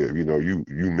negative.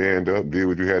 You manned up, did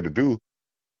what you had to do.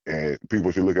 And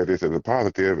people should look at this as a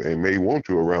positive and may want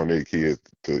you around their kids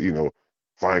to,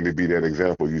 finally be that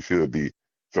example you should be.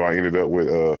 So I ended up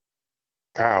with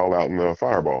Kyle out in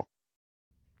Fireball.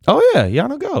 Oh, yeah.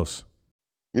 Yano Ghost.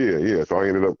 Yeah. So I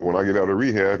ended up, when I get out of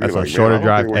rehab, he's That's a like, man, shorter I don't care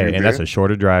drive. where Hey, you and that's been. a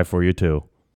shorter drive for you too.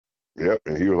 Yep.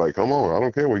 And he was like, come on, I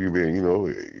don't care where you been.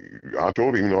 I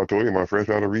told him, I told him I'm fresh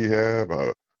out of rehab.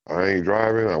 I ain't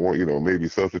driving. I want, maybe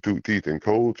substitute teach and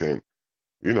coach. And,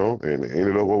 and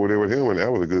ended up over there with him. And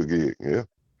that was a good gig. Yeah.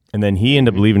 And then he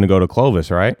ended up hmm leaving to go to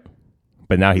Clovis, right?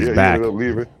 But now he's Yeah. He ended back. up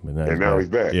leaving. But now And he's now back. he's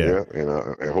back. Yeah.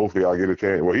 Yeah. And hopefully I'll get a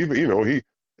chance. Well,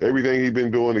 everything he's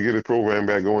been doing to get his program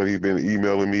back going, he's been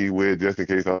emailing me with just in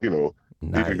case he's a good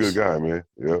Nice. guy, man.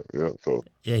 Yeah. Yeah. So,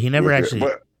 Yeah, but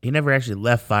he never actually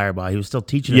left Fireball. He was still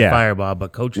teaching at Yeah. Fireball,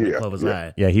 but coaching at yeah. Clovis Yeah.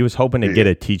 High. Yeah. He was hoping to Yeah. get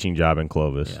a teaching job in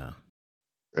Clovis. Yeah.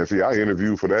 And see, I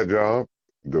interviewed for that job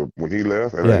when he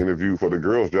left, and I Yeah. interviewed for the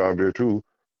girls' job there too.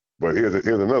 But here's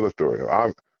another story.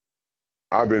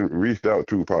 I've been reached out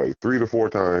to probably 3 to 4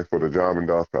 times for the job in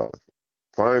Dos Palace.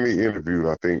 Finally interviewed,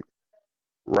 I think,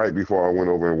 right before I went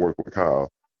over and worked with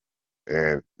Kyle,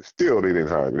 and still they didn't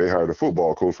hire me. They hired a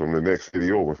football coach from the next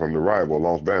city over, from the rival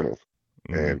Los Banos.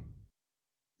 Mm-hmm. And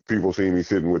people see me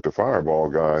sitting with the Fireball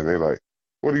guy, and they're like,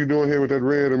 "What are you doing here with that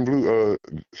red and blue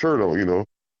shirt on?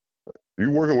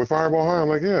 You working with Fireball High?" I'm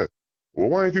like, yeah. Well,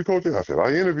 why ain't you coaching? I said,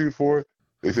 I interviewed for it.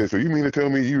 They said, so you mean to tell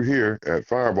me you here at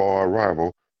Fireball, our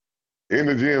rival, in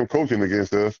the gym coaching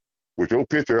against us with your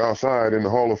picture outside in the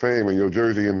Hall of Fame and your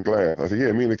jersey in glass? I said,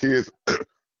 yeah, me and the kids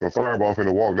from Fireball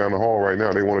finna walk down the hall right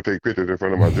now. They want to take pictures in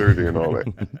front of my jersey and all that.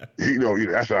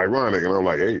 That's ironic. And I'm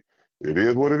like, hey, it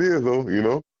is what it is, though.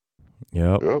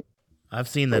 Yep. Yep. I've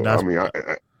seen the So, Dos. I mean,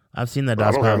 I've seen the I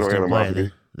Dos don't have Palace no team play.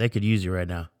 animosity. They could use you right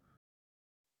now.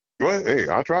 But, hey,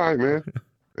 I tried, man.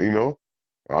 you know,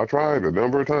 I tried a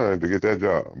number of times to get that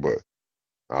job, but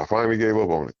I finally gave up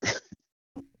on it.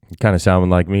 Kind of sounding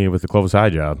like me with the Clovis High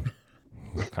job.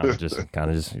 Kind of just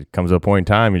it comes to a point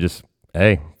in time. You just,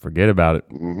 hey, forget about it.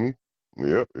 hmm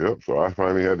Yep. So I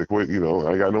finally had to quit.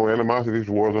 I got no animosity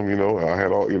towards them. I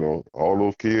had all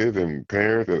those kids and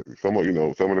parents. Some of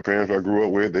the parents I grew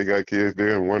up with, they got kids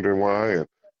there and wondering why. And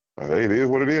hey, it is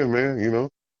what it is, man.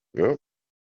 Yep.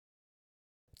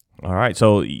 All right.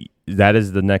 So that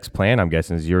is the next plan, I'm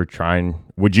guessing, is you're trying.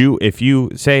 Would you, if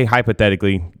you say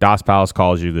hypothetically, Dos Palace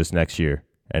calls you this next year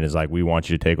and is like, we want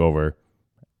you to take over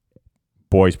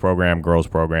boys program, girls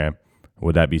program,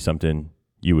 would that be something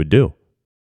you would do?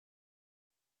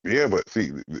 Yeah, but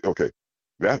see, okay,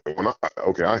 I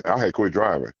had quit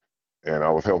driving, and I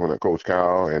was helping a Coach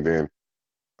Kyle, and then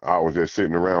I was just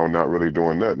sitting around not really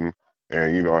doing nothing.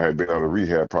 And, I had been out of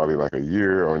rehab probably like a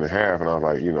year or and a half. And I was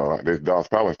like, this Dallas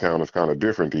Palace town is kind of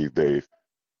different these days.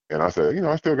 And I said,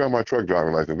 I still got my truck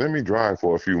driving license. Let me drive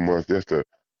for a few months just to,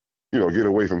 get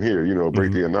away from here,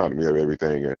 break Mm-hmm. the anatomy of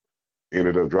everything. And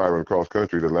ended up driving across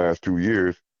country the last 2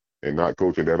 years and not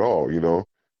coaching at all.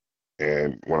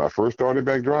 And when I first started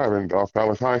back driving, Dallas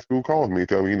Palace High School called me,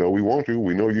 telling me, we want you.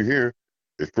 We know you're here.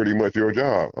 It's pretty much your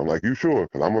job. I'm like, you sure?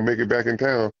 Because I'm going to make it back in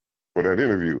town for that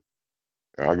interview.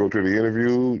 I go to the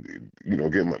interview,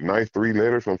 get my nice 3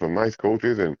 letters from some nice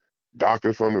coaches and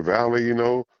doctors from the valley,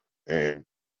 and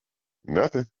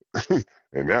nothing.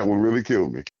 And that one really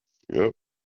killed me. Yep.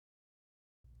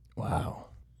 Wow.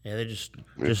 Yeah, they're just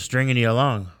Yeah. stringing you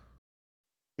along.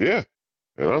 Yeah.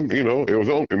 And it was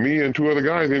only me and 2 other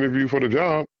guys interviewed for the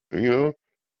job, and,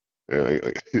 and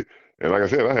like I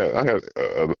said, I had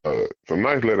some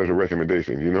nice letters of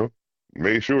recommendation.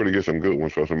 Made sure to get some good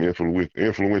ones for some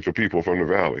influential people from the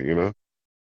valley.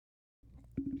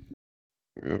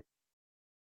 Yep.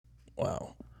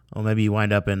 Wow. Or maybe you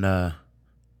wind up in out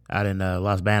in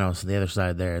Los Banos, the other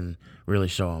side there, and really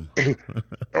show them.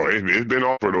 Oh, it's been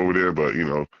offered over there, but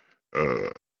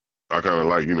I kind of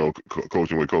like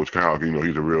coaching with Coach Kyle.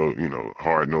 He's a real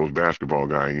hard nosed basketball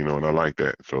guy. And I like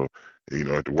that. So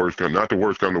at the worst come, not the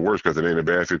worst come to worst because it ain't a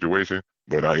bad situation,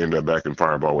 but I end up back in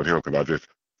Fireball with him because I just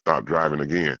stopped driving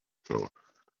again. So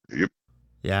yep.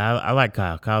 Yeah, I like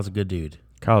Kyle. Kyle's a good dude.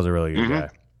 Kyle's a really good hmm guy.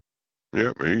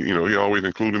 Yep. And he always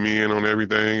included me in on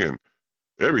everything and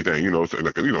everything. So,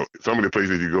 like, some of the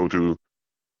places you go to,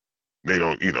 they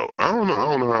don't. I don't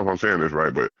know if I'm saying this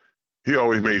right, but he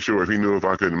always made sure if he knew if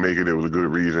I couldn't make it, it was a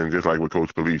good reason. Just like with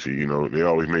Coach Polisi, they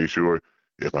always made sure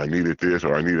if I needed this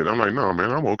or I needed, I'm like, no,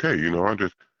 man, I'm okay. I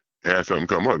just had something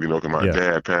come up, because my Yeah.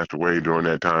 dad passed away during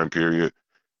that time period,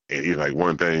 and he's like,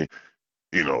 one thing,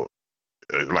 you know,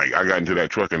 like I got into that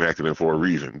trucking accident for a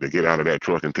reason to get out of that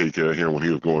truck and take care of him when he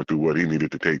was going through what he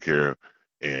needed to take care of,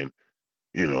 and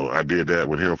I did that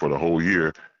with him for the whole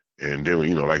year, and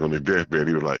then like on his deathbed,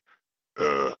 he was like,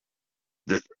 uh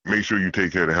just make sure you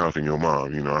take care of the house and your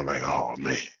mom. I'm like, oh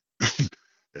man.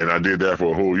 And I did that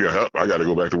for a whole year. I got to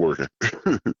go back to working.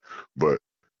 But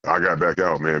I got back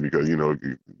out, man, because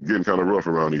getting kind of rough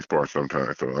around these parts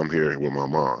sometimes. So I'm here with my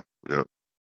mom. Yep.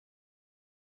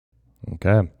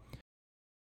 Okay.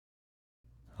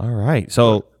 All right.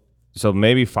 So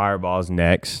maybe Fireball's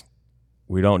next.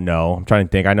 We don't know. I'm trying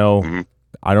to think. I know. Mm-hmm.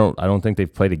 I don't think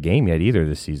they've played a game yet either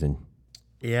this season.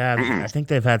 Yeah, Mm-mm. I think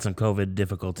they've had some COVID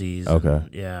difficulties. Okay. And,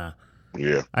 yeah.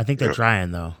 Yeah. I think they're Yeah.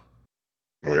 trying, though.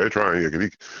 Well, they're trying. Yeah,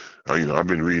 'cause I've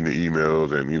been reading the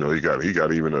emails, and he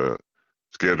got even a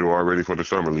schedule already for the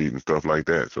summer league and stuff like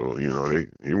that. So he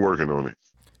working on it.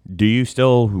 Do you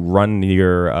still run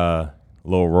your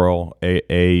little rural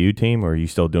AAU team, or are you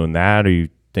still doing that? Are you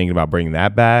thinking about bringing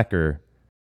that back, or?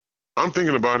 I'm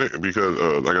thinking about it because,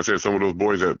 like I said, some of those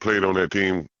boys that played on that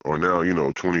team are now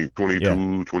 20, 22,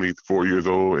 Yeah. 24 years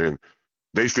old, and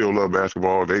they still love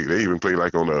basketball. They even play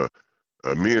like on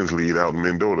a men's league out in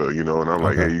Mendota, and I'm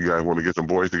like, Okay. hey, you guys want to get some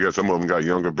boys together? Some of them got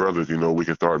younger brothers, we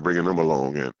can start bringing them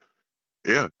along. And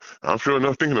yeah, I'm sure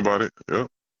enough thinking about it. Yeah.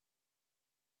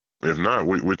 If not,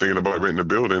 we're thinking about renting a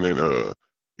building and,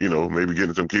 maybe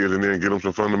getting some kids in there and get them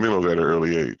some fundamentals at an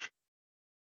early age.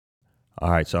 All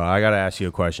right. So I got to ask you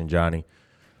a question, Johnny.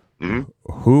 Hmm.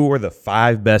 Who were the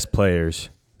 5 best players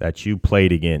that you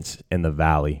played against in the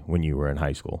Valley when you were in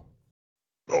high school?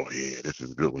 Oh, yeah, this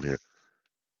is a good one here.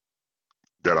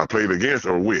 That I played against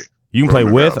or with? You can From play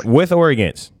the Valley. with or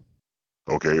against.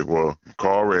 Okay, well,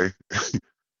 Carl Ray,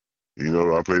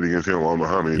 I played against him on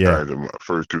how many Yeah. times in my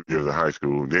first 2 years of high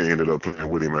school. Then ended up playing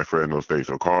with him at Fresno State.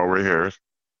 So Carl Ray Harris,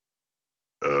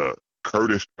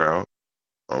 Curtis Stroud.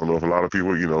 I don't know if a lot of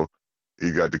people,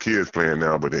 he got the kids playing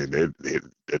now, but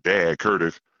the dad,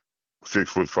 Curtis,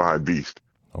 6'5" beast.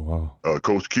 Oh wow.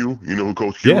 Coach Q, you know who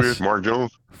Coach Q Yes. is? Mark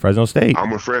Jones. Fresno State.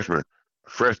 I'm a freshman.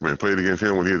 Played against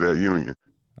him when he was at Union,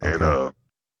 and Okay.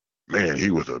 man,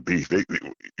 he was a beast. You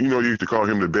used to call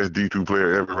him the best D2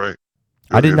 player ever, right?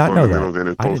 I did His not know that. fundamentals and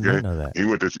his I did post not game. know that. He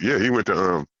went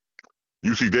to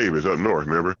UC Davis up north.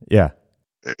 Remember? Yeah.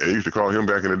 And they used to call him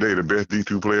back in the day the best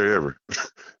D2 player ever.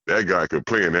 That guy could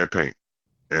play in that paint.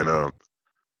 And uh,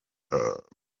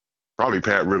 probably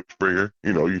Pat Springer.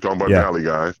 You talking about Yeah. Valley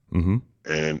guys. Mm-hmm.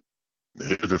 And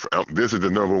this is the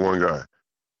number one guy.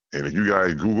 And if you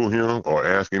guys Google him or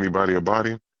ask anybody about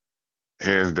him,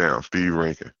 hands down, Steve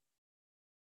Rankin.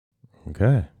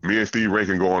 Okay. Me and Steve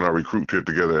Rankin go on our recruit trip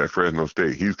together at Fresno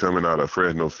State. He's coming out of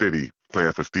Fresno City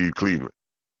playing for Steve Cleveland.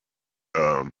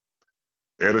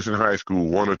 Edison High School,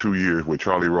 1 or 2 years with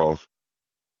Charlie Ross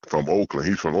from Oakland.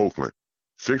 He's from Oakland.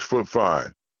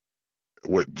 6'5".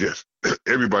 What just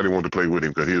everybody wanted to play with him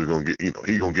because he was gonna get,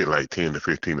 he gonna get like 10 to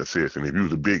 15 assists. And if you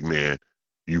was a big man,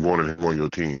 you wanted him on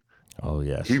your team. Oh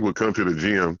yes. He would come to the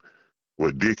gym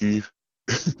with Dickies,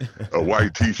 a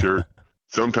white T-shirt,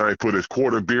 sometimes put his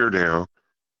quarter beer down,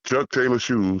 Chuck Taylor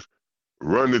shoes,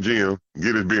 run the gym,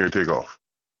 get his beer and take off.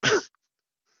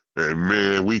 And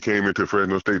man, we came into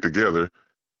Fresno State together,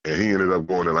 and he ended up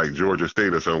going to like Georgia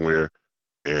State or somewhere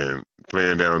and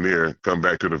playing down there, come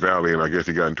back to the Valley, and I guess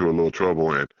he got into a little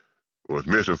trouble and was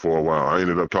missing for a while. I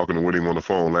ended up talking with him on the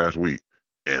phone last week,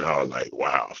 and I was like,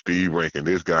 wow, Steve Rankin,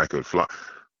 this guy could fly.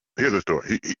 Here's a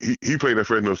story. He played at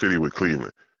Fresno City with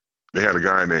Cleveland. They had a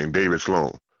guy named David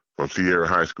Sloan from Sierra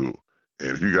High School. And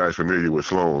if you guys familiar with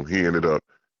Sloan, he ended up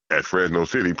at Fresno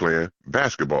City playing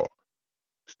basketball.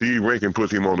 Steve Rankin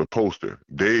puts him on the poster.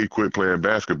 Dave quit playing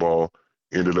basketball,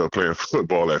 ended up playing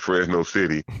football at Fresno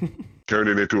City, turned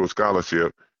it into a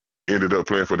scholarship, ended up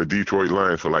playing for the Detroit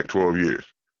Lions for like 12 years.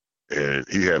 And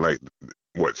he had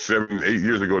 7, 8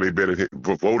 years ago, they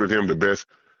voted him the best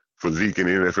physique in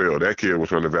the NFL. That kid was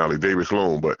from the Valley, David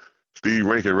Sloan, but Steve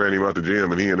Rankin ran him out the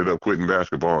gym, and he ended up quitting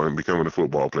basketball and becoming a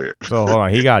football player. So hold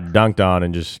on, he got dunked on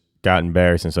and just got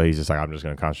embarrassed, and so he's just like, I'm just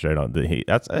going to concentrate on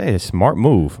that's a smart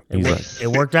move. It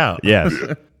worked out. Yes.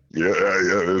 Yeah,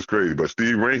 that's crazy. But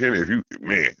Steve Rankin,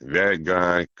 that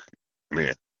guy,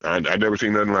 man, I never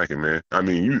seen nothing like him, man. I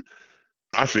mean,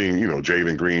 I seen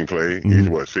Jalen Green play. Mm-hmm. He's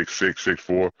 6'6",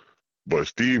 6'4", but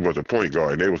Steve was a point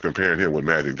guard, and they was comparing him with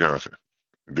Magic Johnson.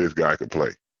 This guy could play.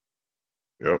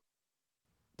 Yep.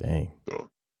 Dang. So,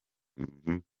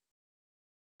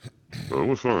 so it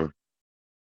was fun.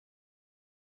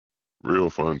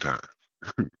 Real fun time.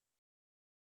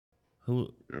 I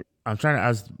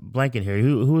was blanking here.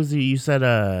 Who was you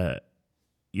said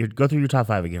you go through your top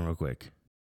 5 again real quick.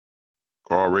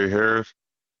 Carl Ray Harris,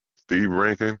 Steve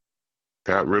Rankin,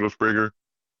 Pat Riddlespringer,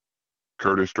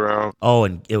 Curtis Stroud. Oh,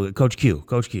 and Coach Q.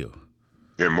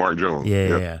 And Mark Jones.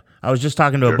 Yeah. I was just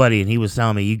talking to a buddy, and he was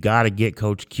telling me you got to get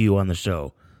Coach Q on the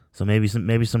show. So maybe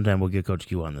sometime we'll get Coach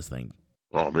Q on this thing.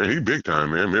 Oh man, he big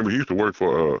time, man. Remember, he used to work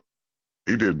for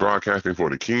he did broadcasting for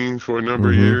the Kings for a number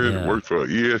of years. Yeah. Worked for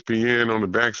ESPN on the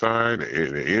backside, the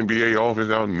NBA office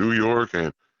out in New York,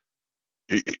 and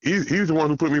he's the one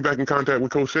who put me back in contact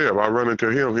with Coach Seb. I run into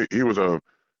him. He was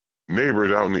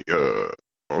neighbors out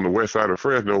on the west side of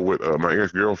Fresno with my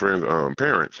ex-girlfriend's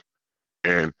parents.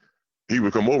 And he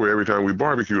would come over every time we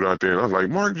barbecued out there. And I was like,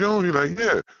 Mark Jones? He's like,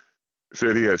 yeah.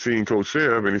 Said he had seen Coach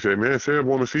Seb, and he said, man, Seb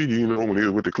want to see you, when he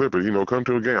was with the Clippers, come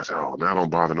to a game. I said, oh, man, I don't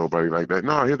bother nobody like that.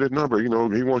 No, here's his number, he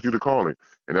wants you to call him.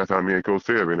 And that's how me and Coach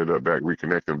Seb ended up back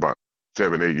reconnecting about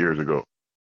 7-8 years ago.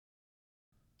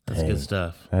 That's good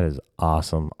stuff. That is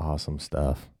awesome, awesome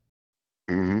stuff.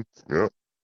 Mm-hmm. Yep.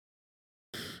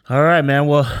 All right, man.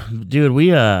 Well, dude,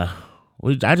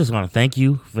 I just want to thank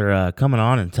you for coming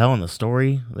on and telling the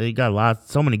story. You got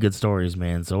so many good stories,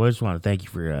 man. So I just want to thank you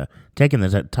for taking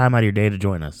the time out of your day to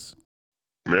join us.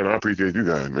 Man, I appreciate you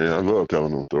guys, man. I love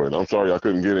telling them stories. I'm sorry I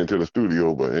couldn't get into the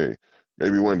studio, but hey,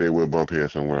 maybe one day we'll bump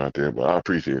heads somewhere out there. But I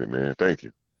appreciate it, man. Thank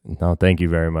you. No, thank you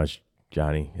very much,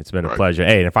 Johnny. It's been a pleasure.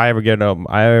 Hey, if I ever get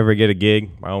a gig,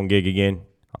 my own gig again,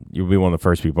 you'll be one of the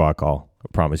first people I call. I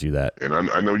promise you that. And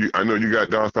I know you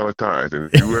got dollar ties,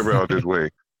 and if you ever out this way,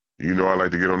 I like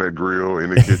to get on that grill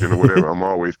in the kitchen or whatever. I'm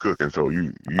always cooking, so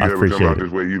you ever come out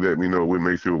this way, you let me know. We'll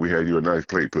make sure we had you a nice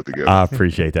plate put together. I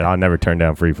appreciate that. I'll never turn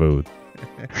down free food.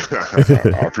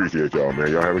 I appreciate y'all,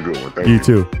 man. Y'all have a good one. Thank you. You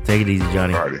too. Take it easy,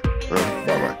 Johnny. All righty.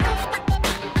 Bye-bye.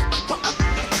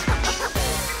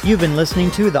 You've been listening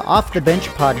to the Off the Bench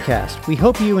podcast. We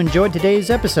hope you enjoyed today's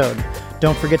episode.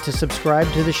 Don't forget to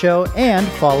subscribe to the show and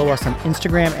follow us on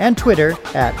Instagram and Twitter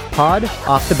at Pod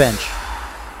Off the Bench.